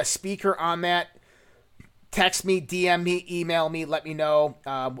want to be a speaker on that, text me, DM me, email me, let me know.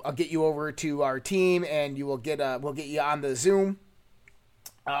 I'll get you over to our team, and you will we'll get you on the Zoom,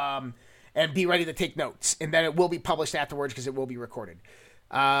 and be ready to take notes. And then it will be published afterwards because it will be recorded.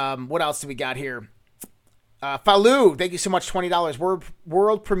 What else do we got here? Falou, thank you so much, $20.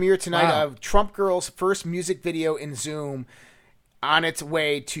 World premiere tonight of Trump Girl's first music video in Zoom. On its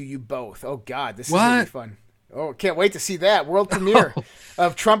way to you both. Oh, God, this is going to be fun. Oh, can't wait to see that. World premiere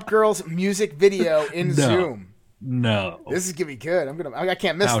of Trump Girl's music video in Zoom. No. This is going to be good. I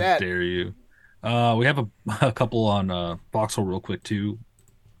can't miss that. How dare you. We have a couple on Foxhole real quick, too.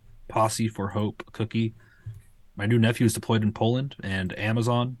 Posse for Hope cookie. My new nephew is deployed in Poland, and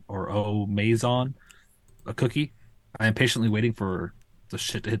Amazon, or Amazon, a cookie. I am patiently waiting for the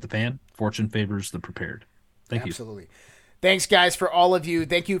shit to hit the fan. Fortune favors the prepared. Thank you. Absolutely. Thanks, guys, for all of you.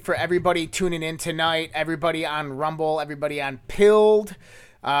 Thank you for everybody tuning in tonight. Everybody on Rumble, everybody on Pilled.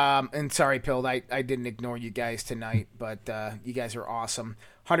 And sorry, Pilled, I didn't ignore you guys tonight, but you guys are awesome.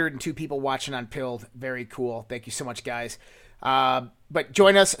 102 people watching on Pilled. Very cool. Thank you so much, guys. But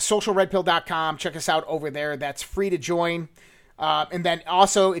join us, socialredpill.com. Check us out over there. That's free to join. And then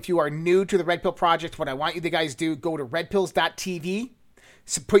also, if you are new to the Red Pill Project, what I want you to guys do, go to redpills.tv.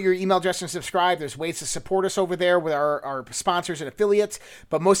 So put your email address and subscribe. There's ways to support us over there with our sponsors and affiliates.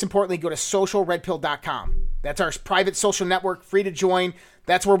 But most importantly, go to socialredpill.com. That's our private social network, free to join.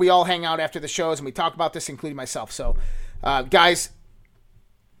 That's where we all hang out after the shows, and we talk about this, including myself. So, guys,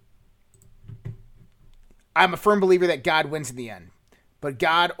 I'm a firm believer that God wins in the end. But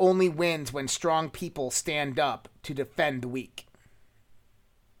God only wins when strong people stand up to defend the weak.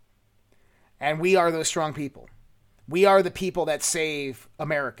 And we are those strong people. We are the people that save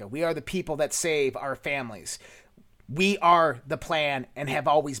America. We are the people that save our families. We are the plan and have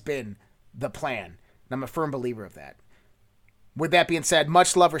always been the plan. And I'm a firm believer of that. With that being said,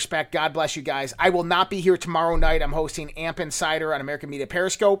 much love, respect. God bless you guys. I will not be here tomorrow night. I'm hosting AMP Insider on American Media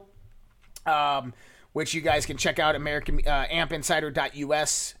Periscope, which you guys can check out at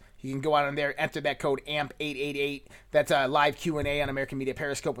ampinsider.us. You can go out on there, enter that code AMP888. That's a live Q&A on American Media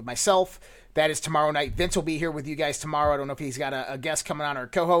Periscope with myself. That is tomorrow night. Vince will be here with you guys tomorrow. I don't know if he's got a guest coming on or a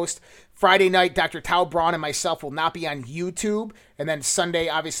co-host. Friday night, Dr. Tao Braun and myself will not be on YouTube. And then Sunday,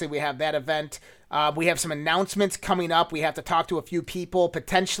 obviously, we have that event. We have some announcements coming up. We have to talk to a few people.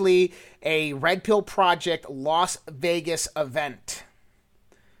 Potentially a Red Pill Project Las Vegas event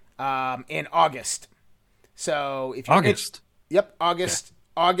in August. So if you're August.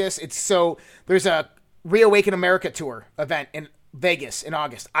 It's there's a Reawaken America tour event in Vegas in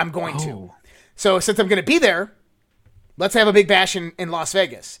August. I'm going to. So since I'm going to be there, let's have a big bash in Las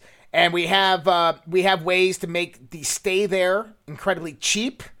Vegas. And we have ways to make the stay there incredibly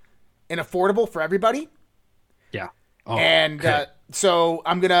cheap and affordable for everybody. Yeah. Oh, and okay. So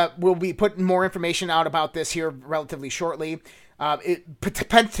we'll be putting more information out about this here relatively shortly. It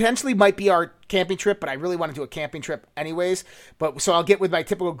potentially might be our camping trip, but I really want to do a camping trip anyways. So I'll get with my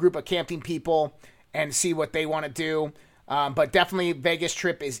typical group of camping people and see what they want to do. But definitely Vegas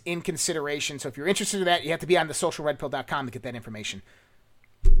trip is in consideration. So if you're interested in that, you have to be on thesocialredpill.com to get that information.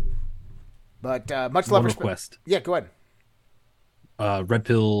 But much love. One request. Yeah, go ahead. Red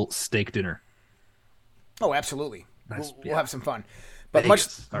Pill steak dinner. Oh, absolutely. Nice. We'll have some fun. But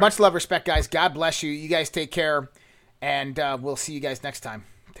much love, respect, guys. God bless you. You guys take care, and we'll see you guys next time.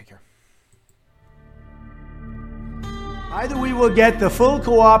 Take care. Either we will get the full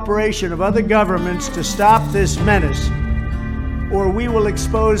cooperation of other governments to stop this menace, or we will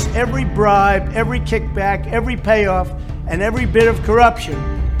expose every bribe, every kickback, every payoff, and every bit of corruption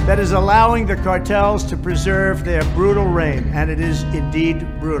that is allowing the cartels to preserve their brutal reign. And it is indeed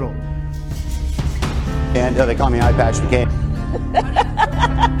brutal. And they call me Eye Patch McCain.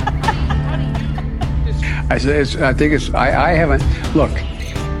 I haven't, look.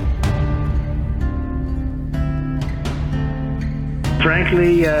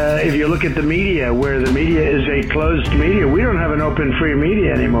 Frankly, if you look at the media, where the media is a closed media, we don't have an open, free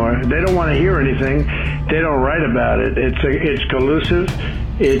media anymore. They don't want to hear anything. They don't write about it. It's collusive.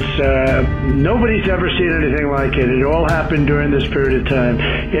 Nobody's ever seen anything like it. It all happened during this period of time.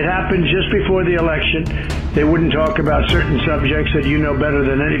 It happened just before the election. They wouldn't talk about certain subjects that you know better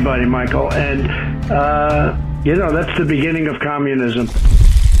than anybody, Michael. And, that's the beginning of communism.